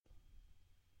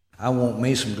I want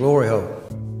me some glory hole.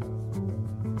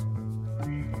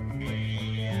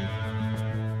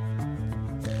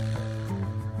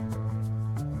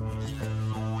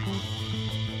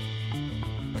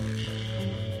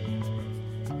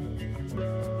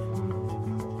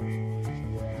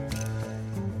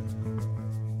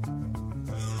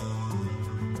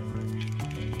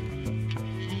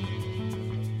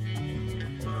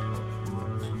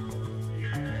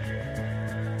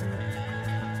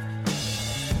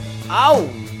 Oh,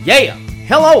 yeah.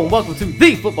 Hello, and welcome to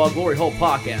the Football Glory Hole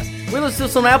Podcast. We listen to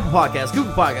us on Apple Podcasts,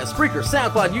 Google Podcasts, Spreaker,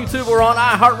 SoundCloud, YouTube, or on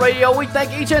iHeartRadio. We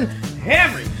thank each and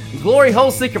every Glory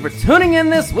Hole Seeker for tuning in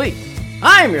this week.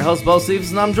 I am your host, Bo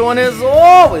Stevens, and I'm joined as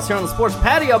always here on the sports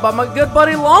patio by my good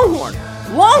buddy Longhorn.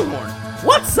 Longhorn,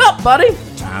 what's up, buddy?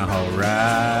 All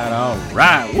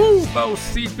right. Woo, Bo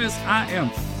Cephas, I am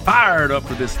fired up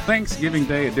for this Thanksgiving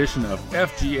Day edition of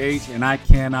FGH, and I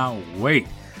cannot wait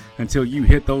until you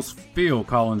hit those Phil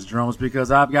Collins drums, because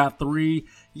I've got three,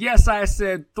 yes, I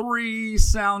said three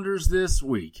sounders this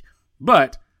week.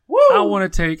 But woo! I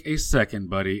want to take a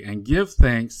second, buddy, and give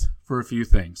thanks for a few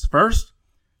things. First,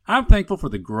 I'm thankful for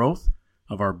the growth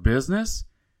of our business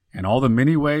and all the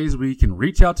many ways we can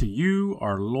reach out to you,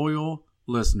 our loyal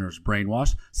listeners,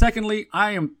 Brainwashed. Secondly,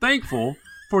 I am thankful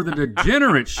for the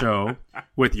Degenerate Show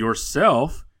with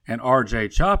yourself and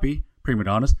RJ Choppy, Prima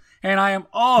Donnas. And I am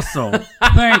also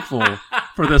thankful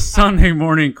for the Sunday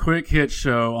morning quick hit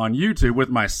show on YouTube with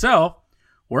myself,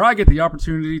 where I get the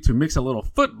opportunity to mix a little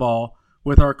football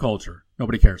with our culture.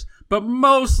 Nobody cares. But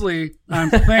mostly, I'm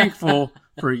thankful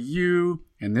for you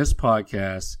and this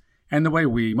podcast and the way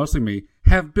we, mostly me,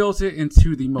 have built it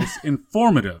into the most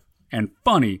informative and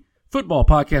funny football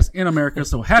podcast in America.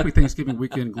 So happy Thanksgiving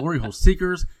weekend, Glory Hole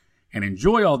Seekers, and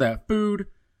enjoy all that food,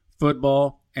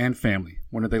 football, and family.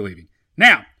 When are they leaving?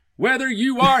 Now, whether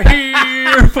you are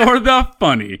here for the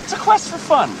funny. It's a quest for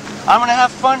fun. I'm going to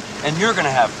have fun, and you're going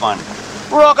to have fun.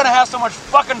 We're all going to have so much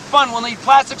fucking fun we'll need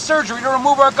plastic surgery to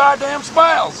remove our goddamn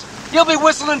smiles. You'll be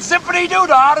whistling Symphony Doodah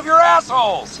out of your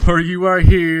assholes. Or you are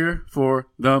here for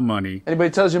the money. Anybody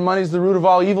tells you money's the root of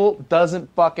all evil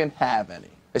doesn't fucking have any.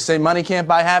 They say money can't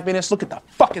buy happiness. Look at the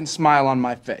fucking smile on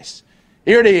my face.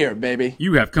 Ear to ear, baby.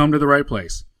 You have come to the right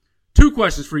place. Two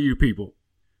questions for you people.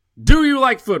 Do you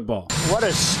like football? What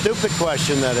a stupid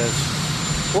question that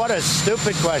is. What a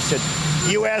stupid question.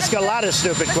 You ask a lot of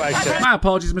stupid questions. My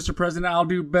apologies, Mr. President. I'll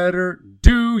do better.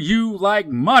 Do you like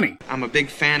money? I'm a big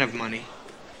fan of money.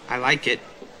 I like it.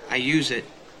 I use it.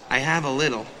 I have a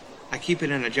little. I keep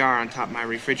it in a jar on top of my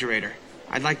refrigerator.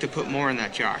 I'd like to put more in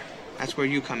that jar. That's where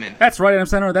you come in. That's right, Adam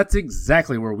Center. That's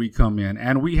exactly where we come in.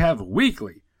 And we have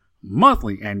weekly,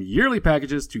 monthly, and yearly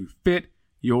packages to fit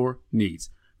your needs.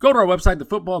 Go to our website,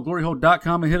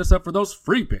 thefootballgloryhole.com, and hit us up for those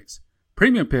free picks,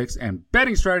 premium picks, and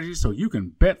betting strategies so you can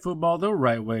bet football the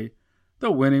right way,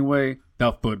 the winning way,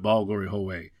 the Football Glory Hole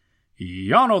way.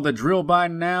 Y'all know the drill by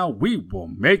now. We will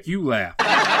make you laugh.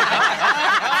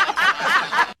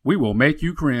 We will make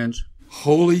you cringe.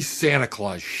 Holy Santa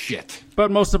Claus shit. But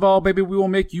most of all, baby, we will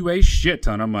make you a shit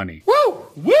ton of money. Woo!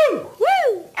 Woo!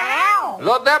 Woo! Ow!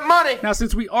 Love that money. Now,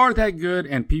 since we are that good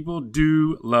and people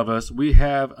do love us, we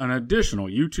have an additional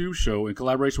YouTube show in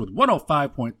collaboration with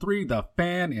 105.3 The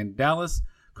Fan in Dallas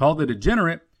called The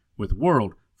Degenerate with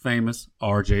world-famous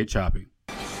RJ Choppy.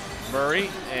 Murray,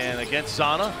 and against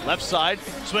Zana, left side,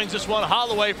 swings this one,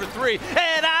 Holloway for three,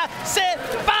 and I set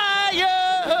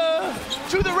fire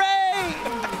to the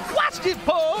rain. Watched it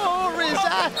pour as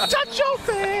I touch your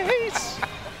face.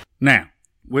 Now,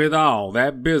 with all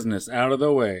that business out of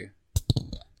the way,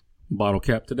 bottle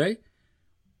cap today,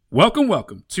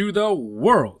 welcome to the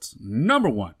world's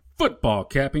 #1 football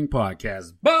capping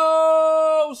podcast.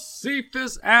 Bo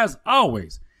Cephas, as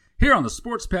always. Here on the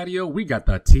sports patio, we got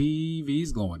the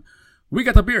TVs glowing. We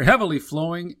got the beer heavily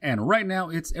flowing, and right now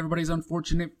it's everybody's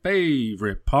unfortunate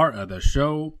favorite part of the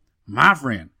show. My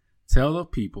friend, tell the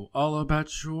people all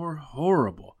about your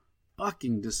horrible,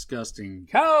 fucking disgusting,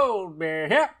 cold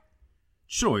beer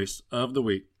choice of the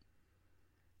week.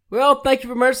 Well, thank you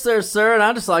very much there, sir. And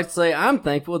I'd just like to say I'm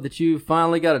thankful that you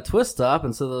finally got a twist top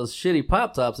instead of those shitty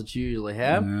pop tops that you usually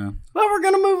have. Yeah. Well, we're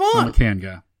going to move on. I'm a can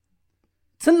guy.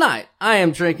 Tonight, I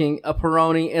am drinking a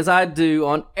Peroni as I do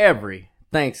on every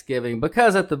Thanksgiving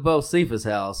because at the Bo Cephas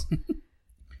house,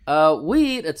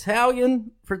 we eat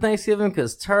Italian for Thanksgiving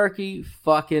because turkey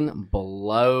fucking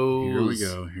blows.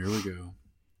 Here we go.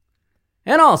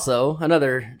 And also,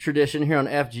 another tradition here on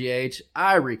FGH,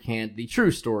 I recant the true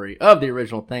story of the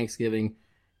original Thanksgiving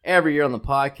every year on the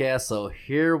podcast. So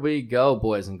here we go,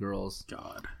 boys and girls.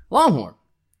 God. Longhorn.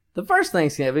 The first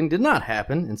Thanksgiving did not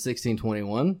happen in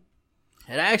 1621.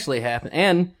 It actually happened,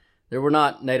 and There were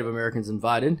not Native Americans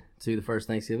invited to the first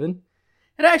Thanksgiving.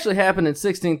 It actually happened in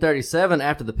 1637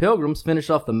 after the Pilgrims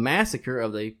finished off the massacre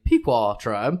of the Pequot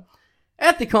tribe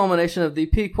at the culmination of the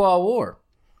Pequot War.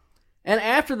 And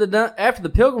after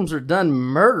the Pilgrims are done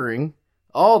murdering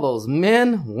all those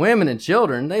men, women, and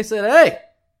children, they said, hey,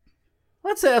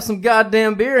 let's have some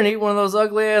goddamn beer and eat one of those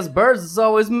ugly-ass birds that's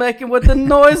always making with the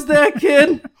noise that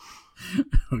kid.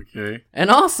 Okay.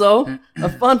 And also, a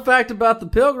fun fact about the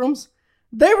Pilgrims,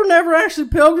 they were never actually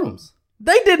Pilgrims.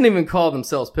 They didn't even call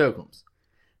themselves Pilgrims.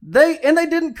 They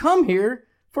didn't come here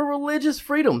for religious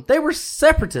freedom. They were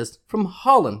separatists from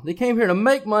Holland. They came here to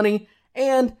make money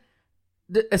and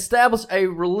establish a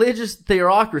religious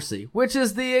theocracy, which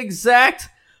is the exact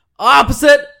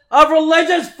opposite of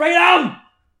religious freedom.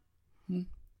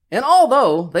 And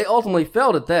although they ultimately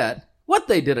failed at that, what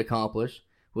they did accomplish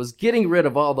was getting rid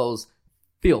of all those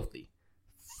filthy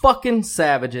fucking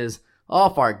savages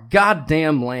off our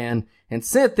goddamn land and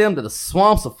sent them to the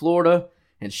swamps of Florida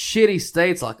and shitty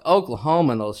states like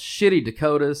Oklahoma and those shitty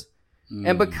Dakotas.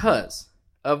 And because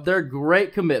of their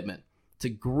great commitment to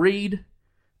greed,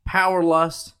 power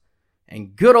lust,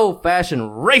 and good old-fashioned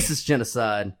racist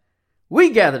genocide, we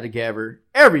gather together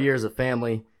every year as a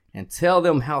family and tell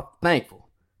them how thankful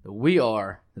that we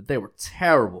are that they were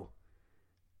terrible,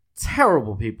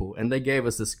 terrible people, and they gave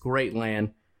us this great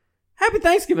land. Happy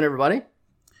Thanksgiving, everybody.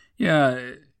 Yeah,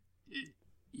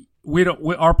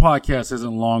 our podcast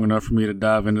isn't long enough for me to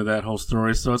dive into that whole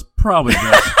story, so it's probably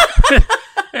best.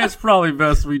 It's probably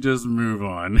best we just move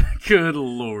on. Good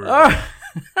Lord. All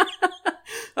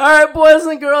right, boys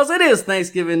and girls, it is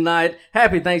Thanksgiving night.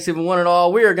 Happy Thanksgiving, one and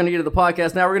all. We are going to get to the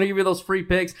podcast now. We're going to give you those free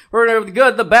picks. We're going to give the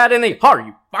good, the bad, and the hard. Are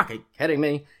you fucking kidding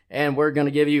me? And we're going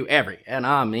to give you every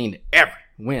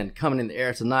win coming in the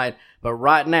air tonight. But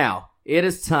right now, it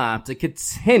is time to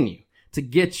continue to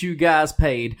get you guys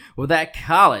paid with that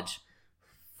college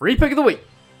free pick of the week.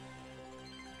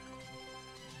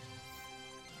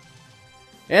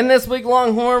 And this week,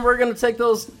 Longhorn, we're going to take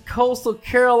those Coastal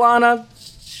Carolina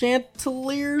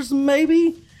Chanticleers,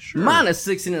 maybe? Sure. Minus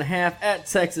 16.5 at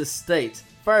Texas State.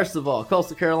 First of all,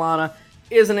 Coastal Carolina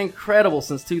is an incredible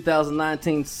since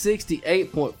 2019,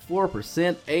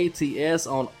 68.4% ATS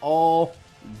on all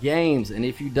games. And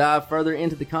if you dive further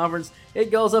into the conference, it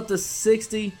goes up to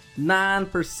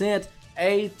 69%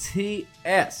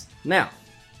 ATS. Now,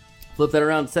 flip that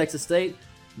around to Texas State.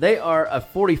 They are a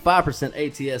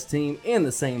 45% ATS team in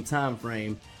the same time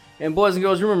frame. And boys and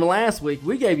girls, remember last week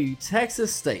we gave you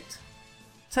Texas State,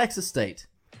 a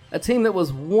team that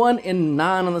was 1-9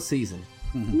 on the season.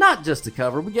 Not just a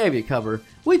cover, we gave you a cover.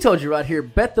 We told you right here,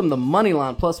 bet them the money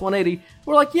line plus 180.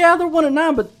 We're like, yeah, they're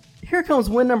 1-9, but here comes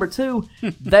win number 2.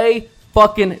 They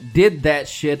fucking did that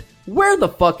shit. Where the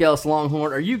fuck else,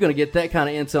 Longhorn, are you going to get that kind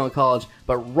of intel in college?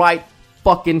 But right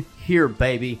fucking here,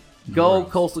 baby. Go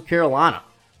Coastal Carolina.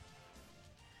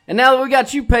 And now that we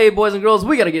got you paid, boys and girls,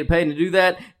 we got to get paid. And to do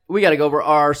that, we got to go over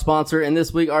our sponsor. And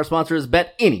this week, our sponsor is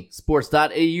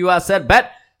BetAnySports.eu. I said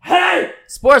bet. Hey!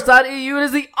 Sports.eu, it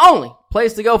is the only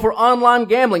place to go for online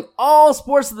gambling. All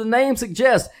sports that the name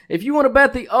suggests. If you want to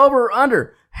bet the over or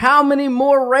under, how many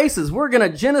more races we're going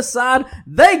to genocide,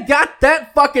 they got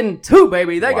that fucking too,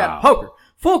 baby. They got poker,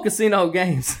 full casino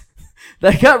games.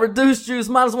 They got reduced juice,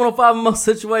 minus 105 in most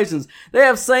situations. They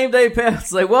have same-day payouts.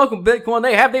 They welcome Bitcoin.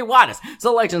 They have the widest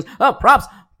selections of props,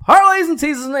 parlays, and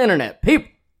teasers on the internet. People,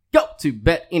 go to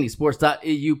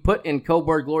BetAnySports.eu. Put in code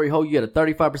word Glory Hole. You get a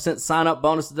 35% sign-up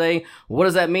bonus today. What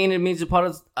does that mean? It means you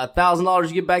put $1,000.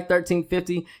 You get back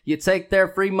 $1,350. You take their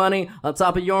free money on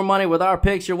top of your money. With our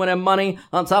picks, you're winning money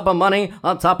on top of money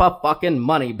on top of fucking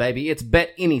money, baby. It's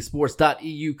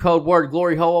BetAnySports.eu. Code word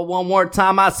Glory Hole. One more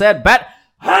time. I said bet.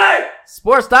 Hey!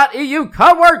 Sports.eu,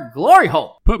 code word Glory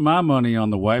Hole. Put my money on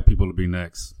the white people to be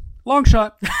next. Long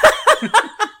shot.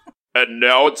 And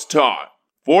now it's time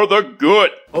for the good.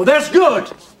 Oh, that's good.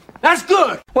 That's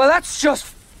good. Well, that's just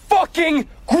fucking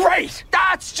great.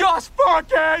 That's just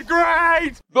fucking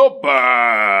great. The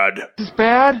bad. Is this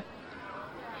bad?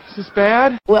 Is this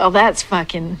bad? Well, that's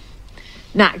fucking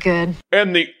not good.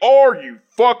 And the are you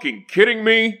fucking kidding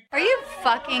me? Are you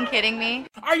fucking kidding me?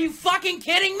 Are you fucking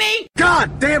kidding me?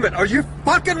 God damn it, are you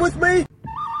fucking with me?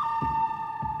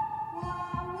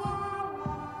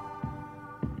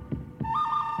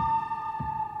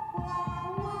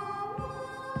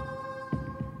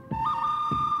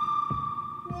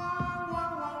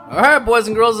 Alright, boys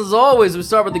and girls, as always, we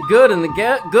start with the good, and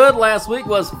the good last week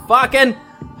was fucking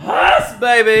us,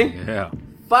 baby! Yeah.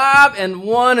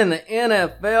 5-1 in the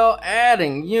NFL,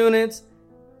 adding units.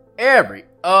 Every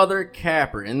other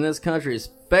capper in this country is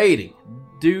fading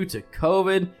due to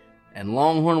COVID, and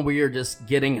Longhorn, we are just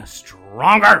getting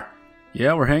stronger.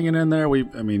 Yeah, we're hanging in there.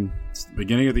 The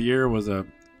beginning of the year was a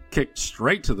kick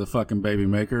straight to the fucking baby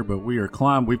maker, but we've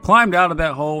climbed out of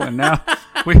that hole, and now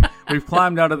we've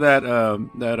climbed out of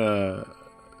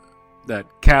that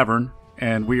cavern,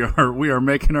 and we are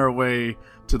making our way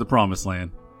to the promised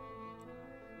land.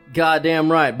 Goddamn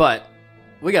right, but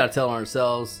we got to tell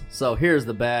ourselves. So here's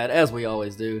the bad, as we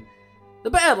always do. The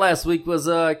bad last week was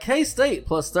K-State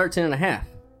plus 13.5.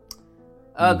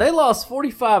 They lost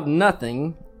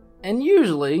 45-0, and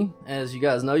usually, as you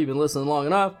guys know, you've been listening long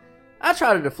enough, I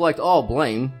try to deflect all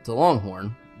blame to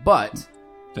Longhorn, but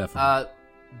definitely.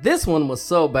 This one was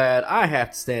so bad, I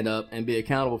have to stand up and be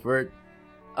accountable for it.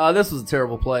 This was a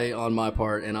terrible play on my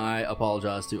part, and I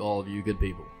apologize to all of you good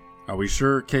people. Are we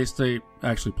sure K-State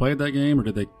actually played that game, or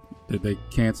did they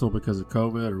cancel because of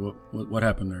COVID, or what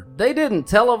happened there? They didn't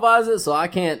televise it, so I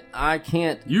can't.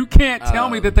 You can't tell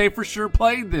me that they for sure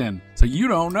played then, so you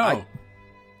don't know.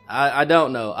 I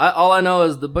don't know. All I know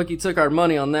is the bookie took our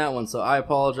money on that one, so I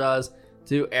apologize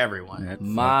to everyone.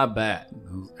 My bad.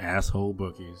 Those asshole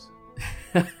bookies.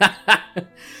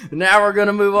 Now we're going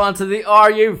to move on to the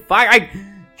Are You Fighting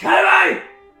Kidding?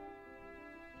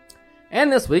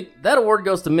 And this week, that award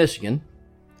goes to Michigan.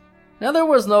 Now, there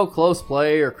was no close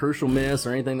play or crucial miss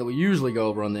or anything that we usually go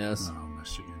over on this. Oh,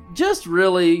 Michigan. Just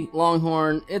really,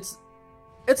 Longhorn, it's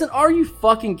an are you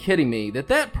fucking kidding me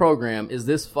that program is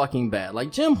this fucking bad.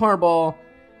 Like, Jim Harbaugh,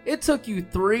 it took you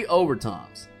 3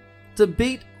 overtimes to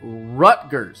beat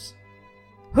Rutgers,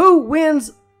 who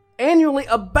wins annually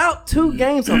about 2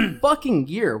 games a fucking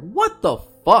year. What the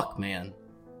fuck, man?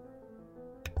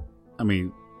 I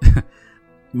mean,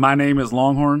 my name is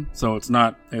Longhorn, so it's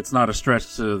not a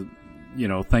stretch to,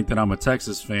 think that I'm a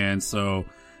Texas fan. So,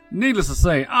 needless to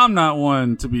say, I'm not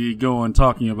one to be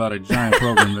talking about a giant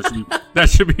program that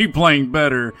should be playing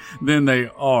better than they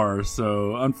are.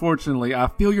 So, unfortunately, I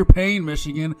feel your pain,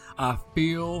 Michigan. I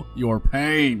feel your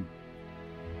pain.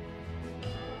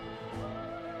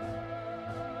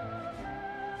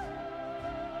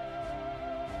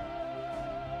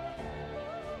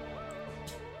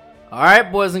 All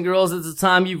right, boys and girls, it's the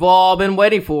time you've all been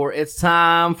waiting for. It's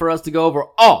time for us to go over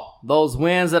all those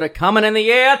wins that are coming in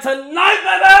the air tonight,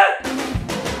 baby!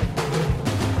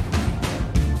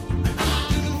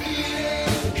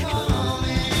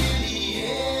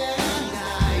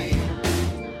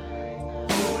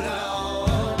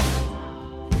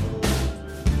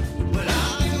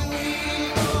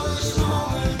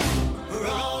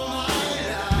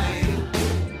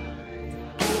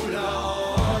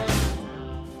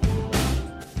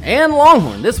 And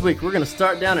Longhorn, this week we're going to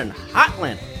start down in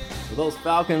Hotlanta, where those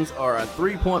Falcons are a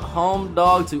 3-point home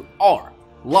dog to our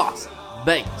Las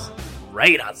Vegas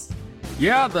Raiders.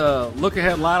 Yeah, the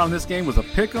look-ahead line on this game was a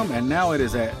pick'em, and now it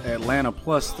is at Atlanta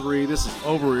 +3. This is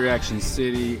Overreaction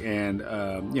City, and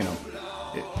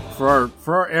for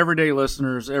our everyday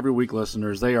listeners, every week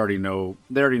listeners, they already know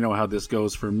how this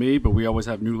goes for me. But we always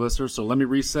have new listeners, so let me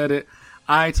reset it.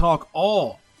 I talk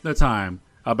all the time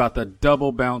about the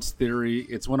double bounce theory.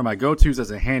 It's one of my go-tos as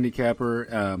a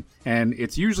handicapper, and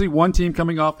it's usually one team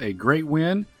coming off a great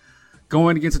win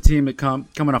going against a team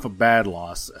coming off a bad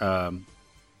loss. And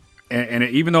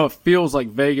even though it feels like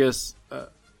Vegas,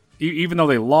 even though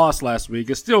they lost last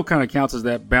week, it still kind of counts as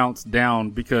that bounce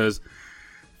down because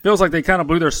it feels like they kind of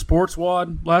blew their sports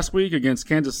wad last week against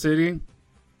Kansas City.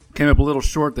 Came up a little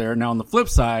short there. Now, on the flip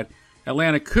side,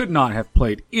 Atlanta could not have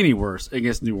played any worse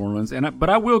against New Orleans, but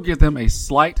I will give them a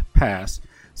slight pass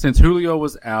since Julio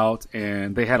was out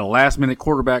and they had a last-minute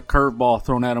quarterback curveball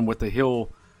thrown at him with the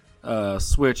Hill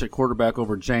switch at quarterback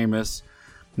over Jameis.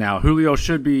 Now, Julio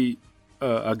should be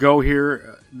a go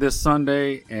here this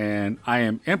Sunday, and I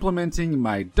am implementing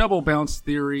my double bounce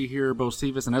theory here,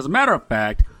 Bocephus. And as a matter of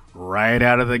fact, right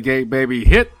out of the gate, baby,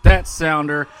 hit that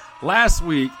sounder. Last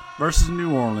week versus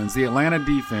New Orleans, the Atlanta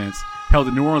defense held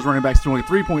the New Orleans running backs to only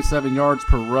 3.7 yards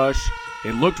per rush.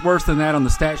 It looked worse than that on the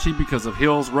stat sheet because of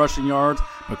Hill's rushing yards,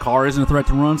 but Carr isn't a threat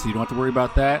to run, so you don't have to worry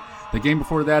about that. The game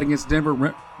before that against Denver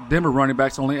running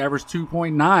backs only averaged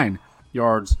 2.9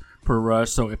 yards per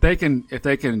rush. So if they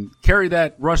can carry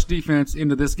that rush defense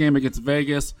into this game against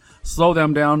Vegas, slow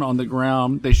them down on the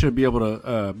ground, they should be able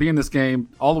to be in this game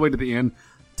all the way to the end.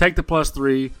 Take the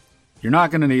 +3. You're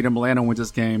not going to need them. Atlanta wins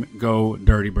this game. Go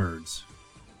Dirty Birds.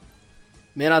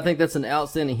 Man, I think that's an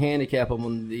outstanding handicap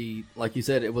on like you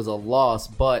said, it was a loss.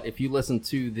 But if you listen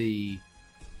to the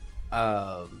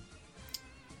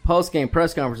post-game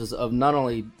press conferences of not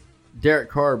only Derek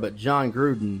Carr but John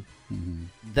Gruden,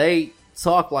 they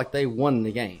talk like they won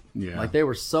the game. Yeah. Like they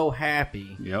were so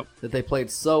happy that they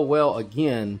played so well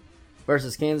again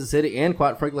versus Kansas City, and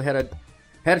quite frankly had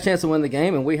a chance to win the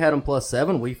game, and we had them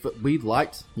 +7. We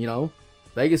liked,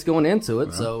 Vegas going into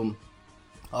it. So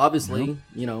obviously,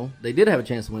 they did have a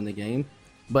chance to win the game.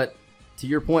 But to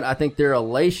your point, I think their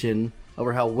elation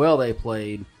over how well they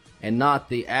played and not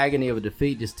the agony of a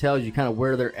defeat just tells you kind of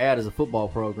where they're at as a football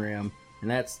program. And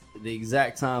that's the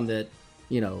exact time that,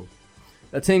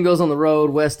 a team goes on the road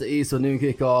west to east with noon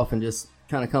kickoff and just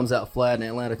kind of comes out flat, and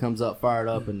Atlanta comes out fired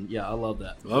up. And, yeah, I love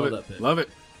that. Love that pick. Love it.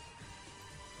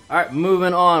 All right,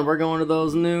 moving on. We're going to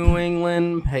those New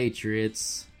England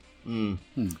Patriots. And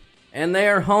they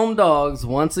are home dogs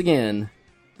once again,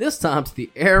 this time to the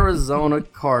Arizona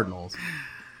Cardinals.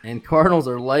 And Cardinals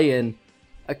are laying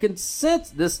a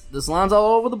consensus. This line's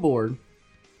all over the board.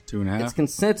 2.5. It's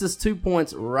consensus 2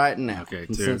 points right now. Okay,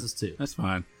 consensus 2. That's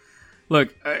fine.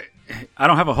 Look, I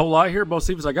don't have a whole lot here, Bo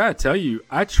Stevens. I got to tell you,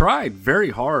 I tried very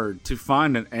hard to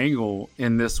find an angle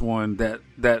in this one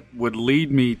that would lead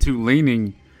me to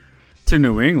leaning to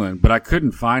New England, but I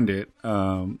couldn't find it.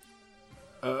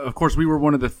 Of course, we were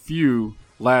one of the few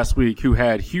last week who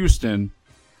had Houston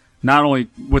not only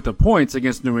with the points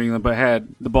against New England, but had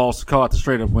the balls to call out the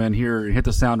straight-up win here and hit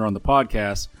the sounder on the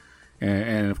podcast.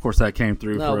 And of course, that came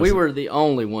through. No, for us. We were the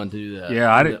only one to do that.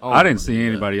 Yeah, I didn't see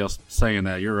anybody else saying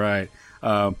that. You're right.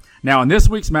 Now, in this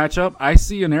week's matchup, I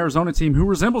see an Arizona team who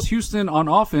resembles Houston on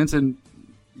offense in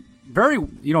very,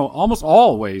 almost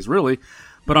all ways, really.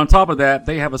 But on top of that,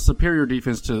 they have a superior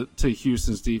defense to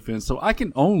Houston's defense. So I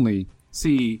can only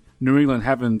see New England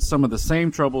having some of the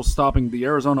same trouble stopping the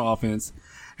Arizona offense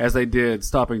as they did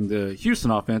stopping the Houston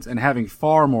offense, and having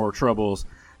far more troubles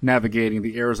navigating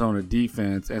the Arizona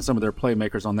defense and some of their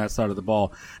playmakers on that side of the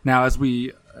ball. Now,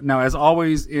 as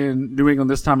always in New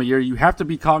England this time of year, you have to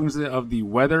be cognizant of the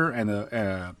weather, and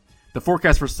the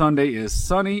forecast for Sunday is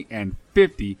sunny and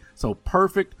 50, so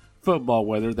perfect football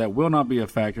weather that will not be a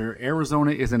factor.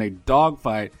 Arizona is in a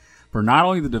dogfight for not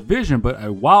only the division but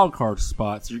a wild card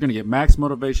spot, so you're going to get max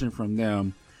motivation from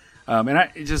them. And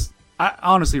I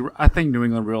honestly think New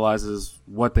England realizes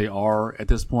what they are at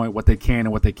this point, what they can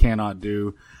and what they cannot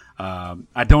do.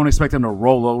 I don't expect them to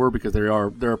roll over because they're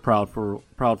a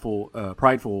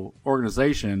prideful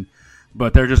organization,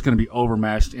 but they're just going to be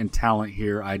overmatched in talent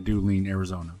here. I do lean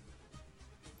Arizona.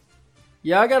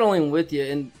 Yeah, I got to lean with you,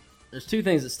 and there's two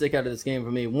things that stick out of this game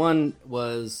for me. One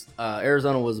was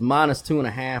Arizona was minus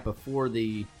 2.5 before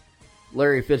the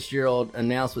Larry Fitzgerald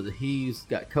announcement that he's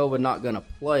got COVID, not going to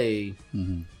play.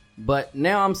 Mm-hmm. But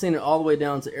now I'm seeing it all the way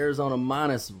down to Arizona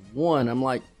 -1. I'm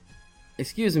like,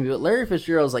 excuse me, but Larry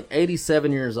Fitzgerald is like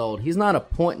 87 years old. He's not a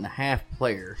 1.5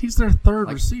 player. He's their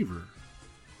third receiver.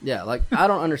 Yeah, I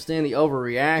don't understand the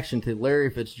overreaction to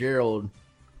Larry Fitzgerald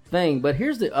thing. But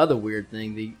here's the other weird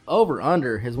thing. The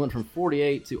over-under has went from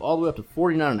 48 to all the way up to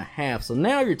 49.5. So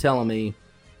now you're telling me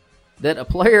that a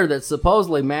player that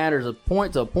supposedly matters a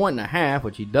point to a 1.5,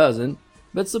 which he doesn't,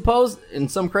 but suppose in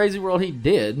some crazy world he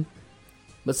did,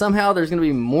 but somehow there's going to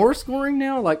be more scoring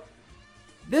now?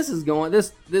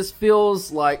 This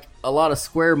feels like a lot of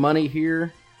square money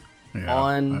here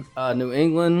on New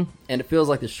England, and it feels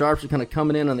like the sharps are kind of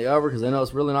coming in on the over because they know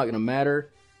it's really not going to matter.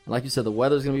 And like you said, the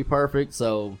weather's going to be perfect,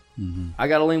 so I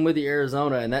got to lean with the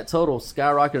Arizona, and that total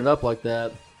skyrocketed up like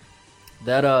that.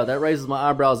 That raises my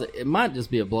eyebrows. It might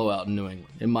just be a blowout in New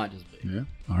England. It might just be. Yeah.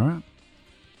 All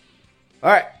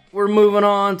right. We're moving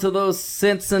on to those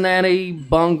Cincinnati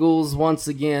Bungles once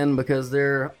again because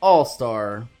they're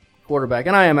all-star quarterback.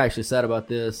 And I am actually sad about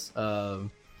this.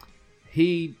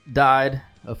 He died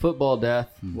a football death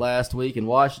last week in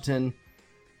Washington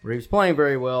where he was playing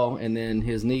very well, and then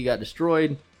his knee got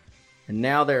destroyed. And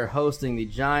now they're hosting the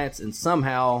Giants, and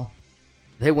somehow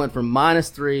they went from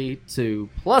 -3 to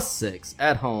 +6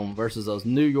 at home versus those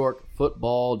New York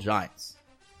Football Giants.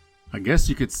 I guess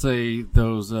you could say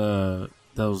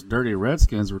those dirty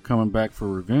Redskins were coming back for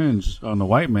revenge on the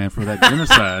white man for that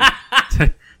genocide,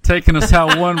 taking us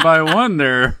out one by one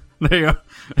there. They are.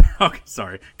 Okay,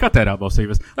 sorry. Cut that out, Bo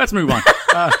Stevens. Let's move on.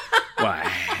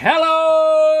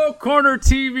 Hello, corner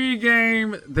TV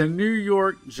game. The New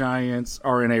York Giants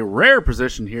are in a rare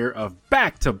position here of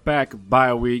back-to-back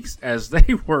bye weeks as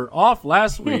they were off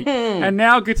last week and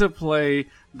now get to play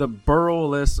the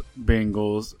Burrow-less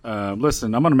Bengals.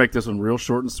 Listen, I'm going to make this one real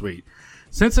short and sweet.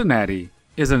 Cincinnati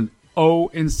is an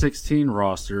 0-16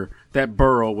 roster that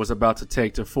Burrow was about to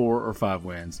take to 4 or 5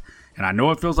 wins. And I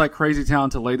know it feels like crazy town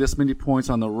to lay this many points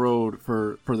on the road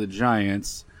for the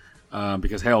Giants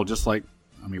because, hell, just like,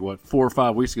 4 or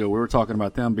 5 weeks ago, we were talking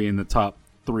about them being the top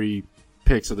 3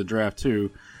 picks of the draft too.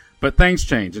 But things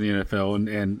change in the NFL,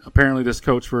 and apparently this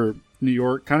coach for New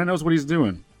York kind of knows what he's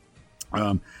doing.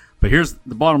 But here's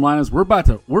the bottom line: is we're about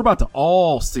to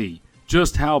all see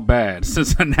just how bad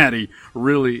Cincinnati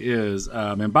really is.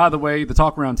 And by the way, the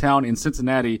talk around town in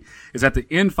Cincinnati is that the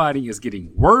infighting is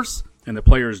getting worse, and the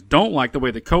players don't like the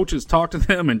way the coaches talk to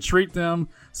them and treat them.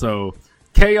 So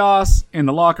chaos in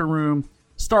the locker room,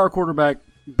 star quarterback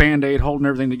Band-Aid holding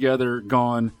everything together,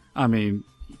 gone. I mean,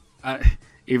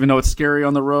 even though it's scary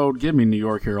on the road, give me New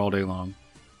York here all day long.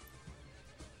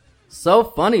 So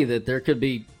funny that there could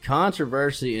be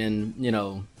controversy and,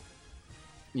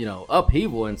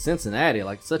 upheaval in Cincinnati,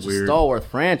 like such a stalwart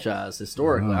franchise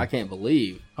historically. I can't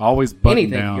believe always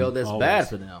anything down, could go this always. bad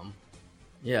for them.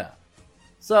 Yeah.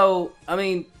 So, I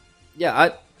mean,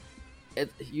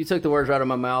 you took the words right out of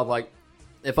my mouth. Like,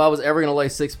 if I was ever going to lay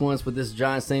 6 points with this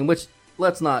Giants team, which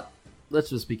let's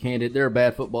just be candid, they're a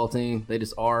bad football team. They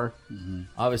just are. Mm-hmm.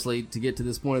 Obviously, to get to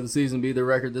this point of the season, be their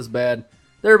record this bad,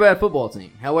 they're a bad football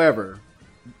team. However,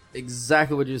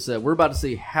 exactly what you said, we're about to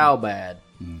see how bad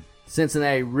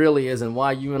Cincinnati really is, and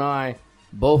why you and I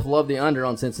both love the under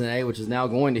on Cincinnati, which is now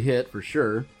going to hit for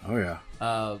sure. Oh,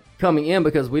 yeah. Coming in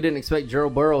because we didn't expect Joe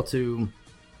Burrow to,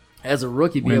 as a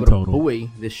rookie, be able to buoy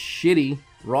this shitty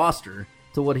roster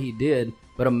to what he did.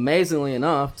 But amazingly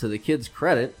enough, to the kid's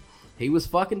credit, he was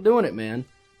fucking doing it, man.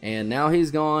 And now he's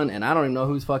gone, and I don't even know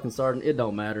who's fucking starting. It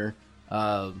don't matter.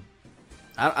 I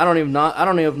don't even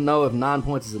know if 9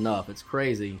 points is enough. It's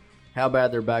crazy how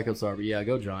bad their backups are. But yeah,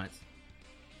 go Giants.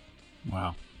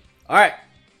 Wow. All right,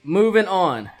 moving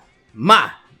on.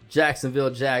 My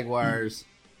Jacksonville Jaguars,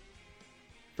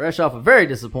 fresh off a very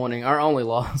disappointing, our only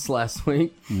loss last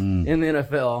week in the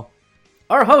NFL,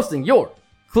 are hosting your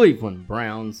Cleveland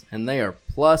Browns, and they are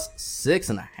plus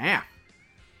 6.5.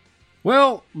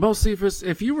 Well, Bocephus,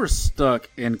 if you were stuck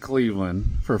in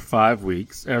Cleveland for 5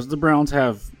 weeks, as the Browns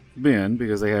have been,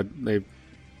 because they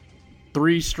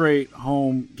 3 straight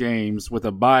home games with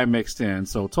a bye mixed in,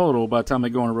 so total by the time they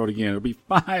go on the road again, it'll be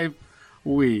 5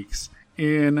 weeks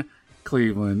in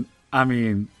Cleveland. I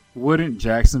mean, wouldn't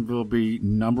Jacksonville be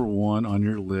number 1 on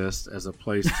your list as a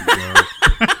place to go?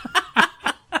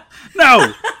 No,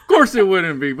 of course it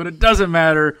wouldn't be, but it doesn't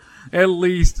matter. At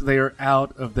least they are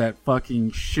out of that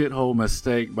fucking shithole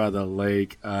mistake by the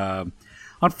lake.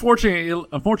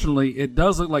 Unfortunately, it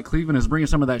does look like Cleveland is bringing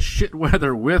some of that shit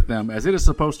weather with them, as it is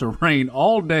supposed to rain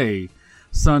all day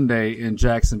Sunday in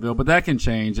Jacksonville. But that can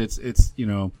change. It's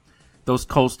those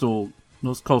coastal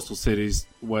cities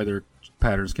weather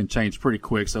patterns can change pretty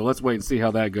quick. So let's wait and see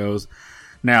how that goes.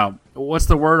 Now, what's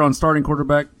the word on starting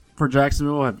quarterback for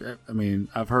Jacksonville?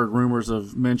 I've heard rumors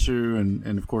of Minshew,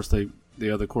 and of course the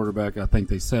other quarterback I think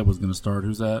they said was going to start.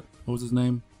 Who's that? What was his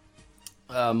name?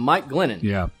 Mike Glennon.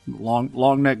 Yeah,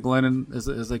 long neck Glennon,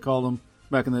 as they called him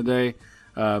back in the day.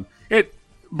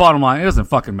 Bottom line, it doesn't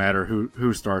fucking matter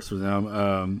who starts for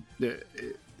them.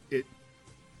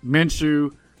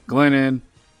 Minshew, Glennon,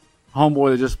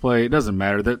 homeboy that just played. It doesn't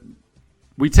matter. That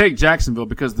we take Jacksonville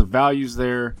because the value's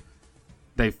there.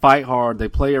 They fight hard. They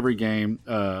play every game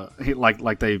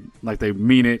like they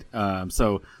mean it.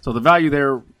 So the value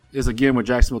there is again with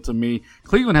Jacksonville to me.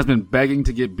 Cleveland has been begging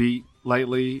to get beat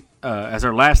lately, as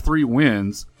their last 3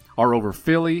 wins are over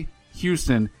Philly,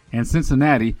 Houston, and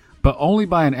Cincinnati, but only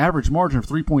by an average margin of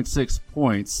 3.6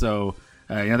 points. So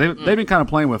they've been kind of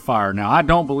playing with fire. Now, I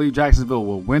don't believe Jacksonville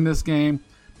will win this game,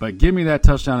 but give me that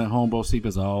touchdown at home,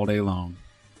 Bocephus, all day long.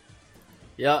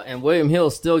 Yeah, and William Hill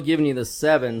is still giving you the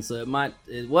 7, so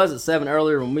it was at 7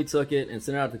 earlier when we took it and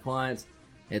sent it out to clients.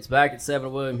 It's back at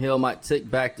 7. William Hill might tick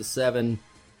back to 7.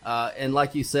 And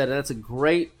like you said, that's a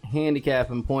great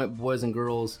handicapping point, boys and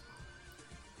girls.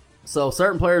 So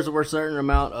certain players are worth a certain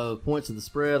amount of points to the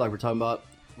spread. Like we're talking about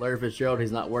Larry Fitzgerald,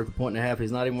 he's not worth 1.5.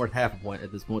 He's not even worth half a point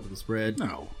at this point to the spread.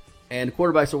 No. And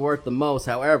quarterbacks are worth the most.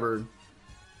 However,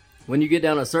 when you get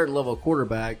down to a certain level of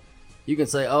quarterback, you can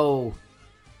say, oh,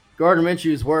 Gardner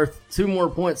Minshew is worth 2 more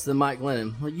points than Mike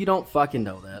Glennon. Well, you don't fucking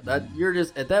know that. You're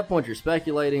just at that point you're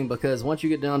speculating, because once you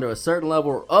get down to a certain level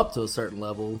or up to a certain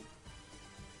level,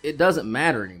 it doesn't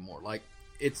matter anymore. Like,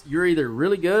 you're either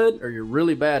really good or you're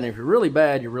really bad. And if you're really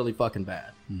bad, you're really fucking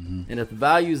bad. Mm-hmm. And if the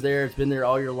value's there, it's been there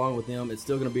all year long with them, it's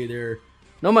still going to be there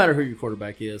no matter who your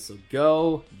quarterback is. So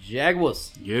go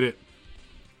Jaguars. Get it.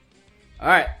 All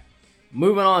right.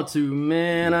 Moving on to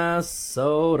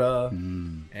Minnesota.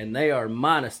 And they are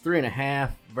minus 3.5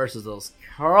 versus those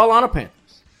Carolina Panthers.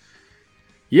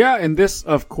 Yeah, and this,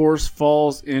 of course,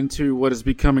 falls into what is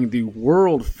becoming the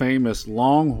world-famous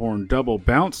Longhorn double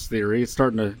bounce theory. It's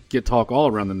starting to get talk all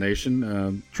around the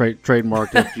nation.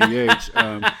 Trademarked FGH.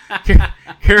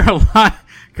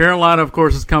 Carolina, of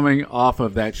course, is coming off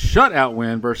of that shutout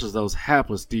win versus those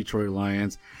hapless Detroit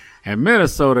Lions. And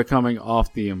Minnesota coming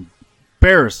off the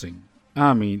embarrassing,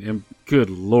 good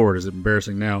Lord, is it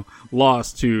embarrassing now,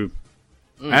 loss to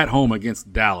at home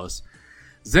against Dallas.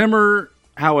 Zimmer,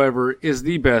 however, is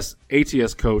the best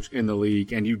ATS coach in the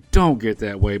league, and you don't get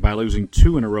that way by losing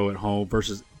 2 in a row at home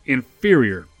versus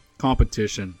inferior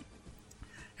competition.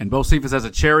 And Bo Cephas has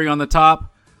a cherry on the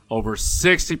top. Over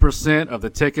 60% of the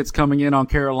tickets coming in on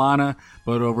Carolina,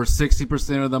 but over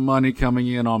 60% of the money coming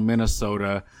in on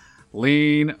Minnesota.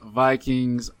 Lean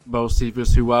Vikings, Bo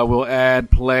Cephas, who I will add,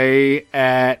 play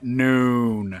at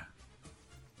noon.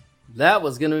 That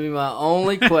was going to be my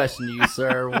only question to you,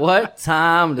 sir. What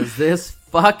time does this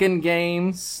fucking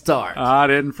game start? I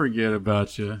didn't forget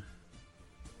about you.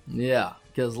 Yeah,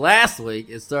 because last week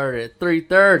it started at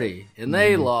 3:30, and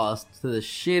they lost to the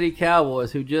shitty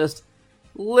Cowboys, who just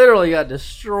literally got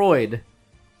destroyed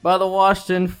by the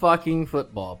Washington fucking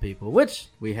football people, which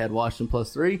we had Washington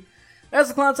 +3. As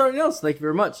the clients already knows, thank you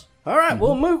very much. All right,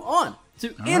 we'll move on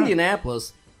to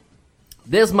Indianapolis.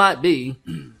 This might be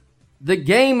the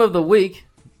game of the week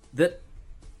that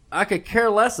I could care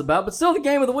less about, but still the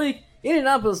game of the week.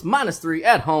 Indianapolis -3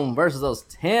 at home versus those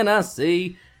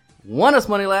Tennessee. Won us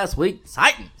money last week,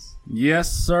 Titans. Yes,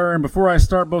 sir. And before I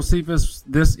start, Bo Cephas,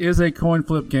 this is a coin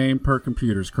flip game per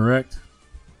computers, correct?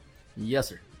 Yes,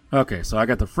 sir. Okay, so I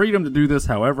got the freedom to do this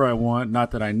however I want.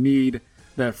 Not that I need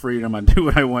that freedom. I do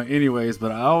what I want anyways,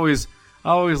 but I always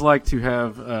like to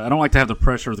have I don't like to have the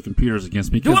pressure of the computers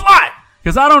against me. Do it live!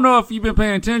 Because I don't know if you've been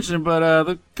paying attention, but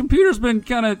the computer's been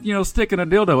kind of, sticking a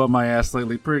dildo up my ass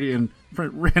lately,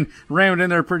 ramming in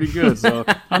there pretty good. So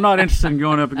I'm not interested in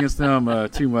going up against them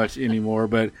too much anymore.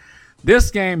 But this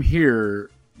game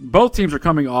here, both teams are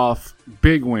coming off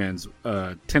big wins.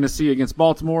 Tennessee against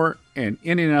Baltimore and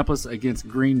Indianapolis against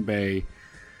Green Bay.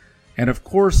 And, of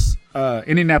course,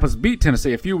 Indianapolis beat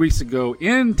Tennessee a few weeks ago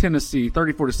in Tennessee,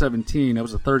 34-17. That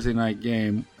was a Thursday night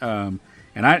game.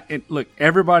 Look,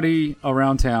 everybody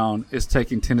around town is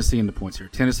taking Tennessee in the points here.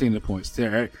 Tennessee in the points.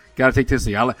 Got to take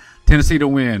Tennessee. Tennessee to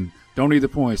win. Don't need the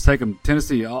points. Take them.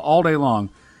 Tennessee all day long.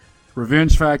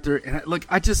 Revenge factor. And look,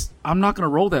 I'm not going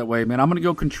to roll that way, man. I'm going to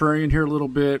go contrarian here a little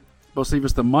bit. Bo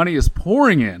Cephas, the money is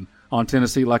pouring in on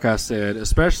Tennessee, like I said,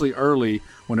 especially early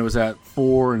when it was at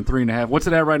 4 and 3.5. What's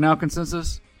it at right now,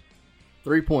 consensus?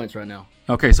 3 points right now.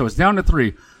 Okay, so it's down to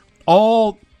 3.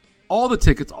 All the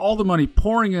tickets, all the money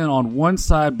pouring in on one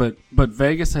side, but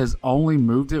Vegas has only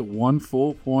moved it 1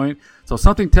 full point. So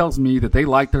something tells me that they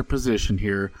like their position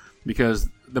here because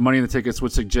the money in the tickets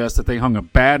would suggest that they hung a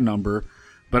bad number.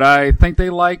 But I think they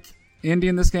like Indy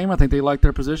in this game. I think they like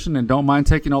their position and don't mind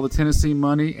taking all the Tennessee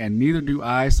money, and neither do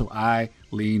I, so I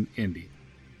lean Indy.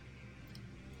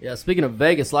 Yeah, speaking of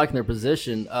Vegas liking their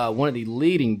position, one of the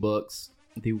leading books,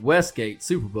 the Westgate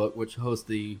Superbook, which hosts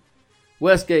the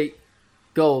Westgate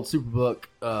Gold Superbook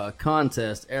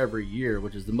contest every year,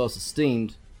 which is the most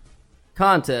esteemed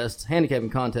handicapping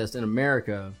contest in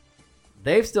America,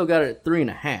 they've still got it at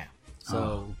 3.5.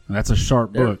 So that's a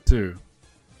sharp book too.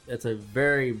 It's a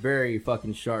very, very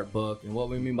fucking sharp book. And what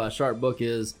we mean by sharp book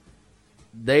is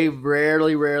they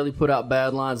rarely put out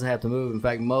bad lines that have to move. In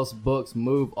fact, most books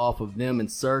move off of them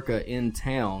and Circa in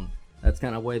town. That's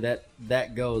kind of the way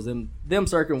that goes. Them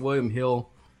Circa and William Hill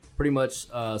pretty much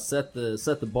set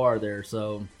the bar there.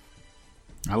 So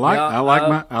I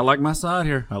like my side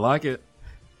here. I like it.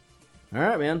 All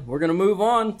right, man. We're gonna move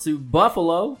on to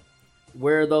Buffalo,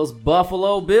 where those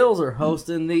Buffalo Bills are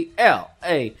hosting the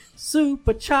LA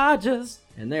Superchargers,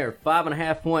 and they're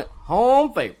 5.5-point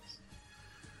home favorites.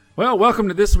 Well, welcome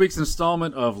to this week's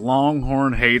installment of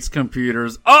Longhorn Hates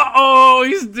Computers. Uh-oh,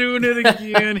 he's doing it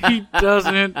again. He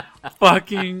doesn't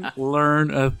fucking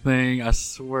learn a thing. I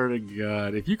swear to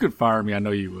God. If you could fire me, I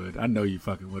know you would. I know you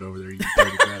fucking would over there, you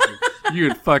dirty bastard. You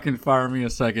would fucking fire me a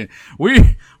second.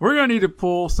 We're going to need to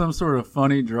pull some sort of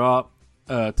funny drop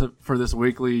for this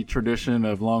weekly tradition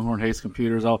of Longhorn Hates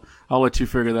Computers. I'll let you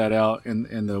figure that out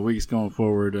in the weeks going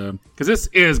forward, because this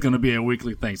is going to be a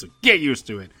weekly thing, so get used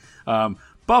to it.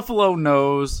 Buffalo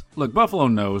knows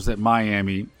that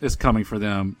Miami is coming for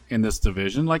them in this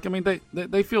division. Like, I mean,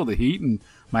 they feel the heat, and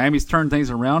Miami's turned things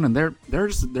around, and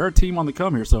they're a team on the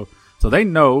come here. So they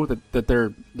know that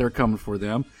they're coming for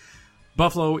them.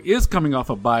 Buffalo is coming off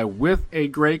a bye with a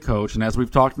great coach, and as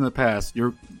we've talked in the past,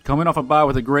 you're coming off a bye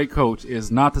with a great coach is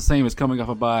not the same as coming off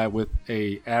a bye with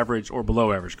a average or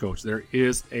below average coach. There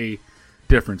is a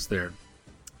difference there.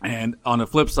 And on the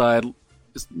flip side,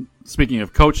 speaking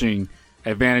of coaching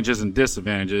advantages and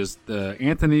disadvantages, the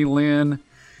Anthony Lynn,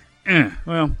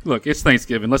 well, look, it's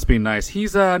Thanksgiving. Let's be nice.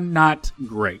 He's not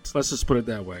great. Let's just put it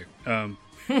that way.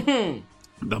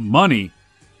 The money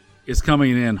is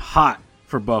coming in hot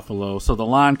for Buffalo, so the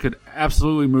line could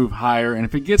absolutely move higher. And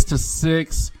if it gets to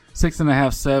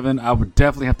 6.5, 7, I would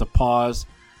definitely have to pause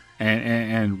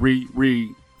and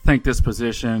rethink think this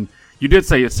position. You did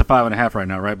say it's to 5.5 right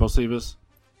now, right, Bocephus?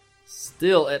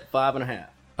 Still at 5.5.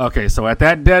 Okay, so at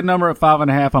that dead number at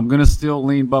 5.5, I'm going to still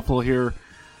lean Buffalo here.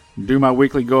 Do my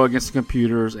weekly go against the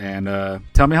computers and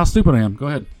tell me how stupid I am. Go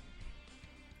ahead.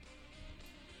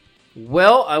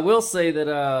 Well, I will say that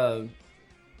I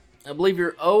believe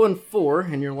you're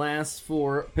 0-4 in your last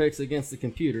 4 picks against the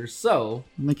computers. So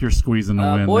I think you're squeezing the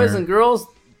win, boys there. and girls.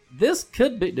 This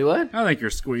could be. Do I? I think you're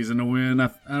squeezing the win. I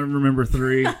remember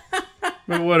 3,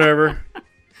 but whatever.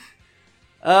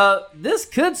 This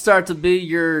could start to be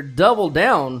your double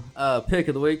down pick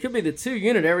of the week. Could be the 2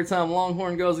 unit every time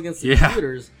Longhorn goes against the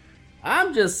computers.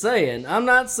 I'm just saying. I'm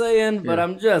not saying, but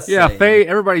I'm just saying. Yeah, Faye,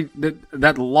 everybody,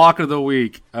 that lock of the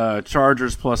week,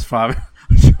 Chargers plus 5.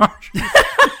 Chargers.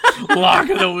 Lock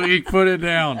of the week, put it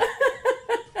down.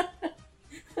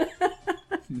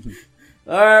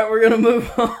 All right, we're going to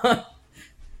move on.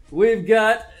 We've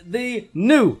got the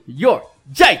New York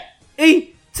Jets.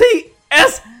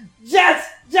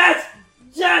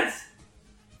 Jets.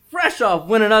 Fresh off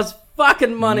winning us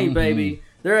fucking money, baby.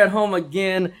 They're at home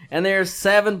again, and they're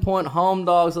 7-point home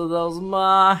dogs of those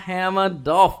Miami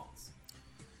Dolphins.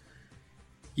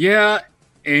 Yeah,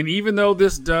 and even though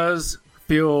this does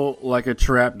feel like a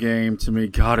trap game to me,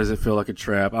 God, does it feel like a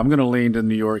trap. I'm going to lean to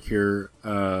New York here.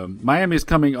 Miami is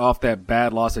coming off that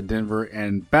bad loss at Denver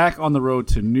and back on the road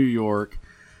to New York.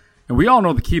 And we all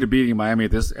know the key to beating Miami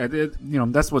at this.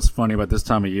 That's what's funny about this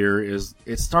time of year is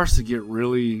it starts to get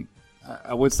really,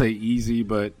 I would say easy,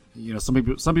 but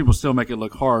some people still make it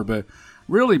look hard. But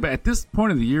really, but at this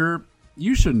point of the year,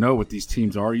 you should know what these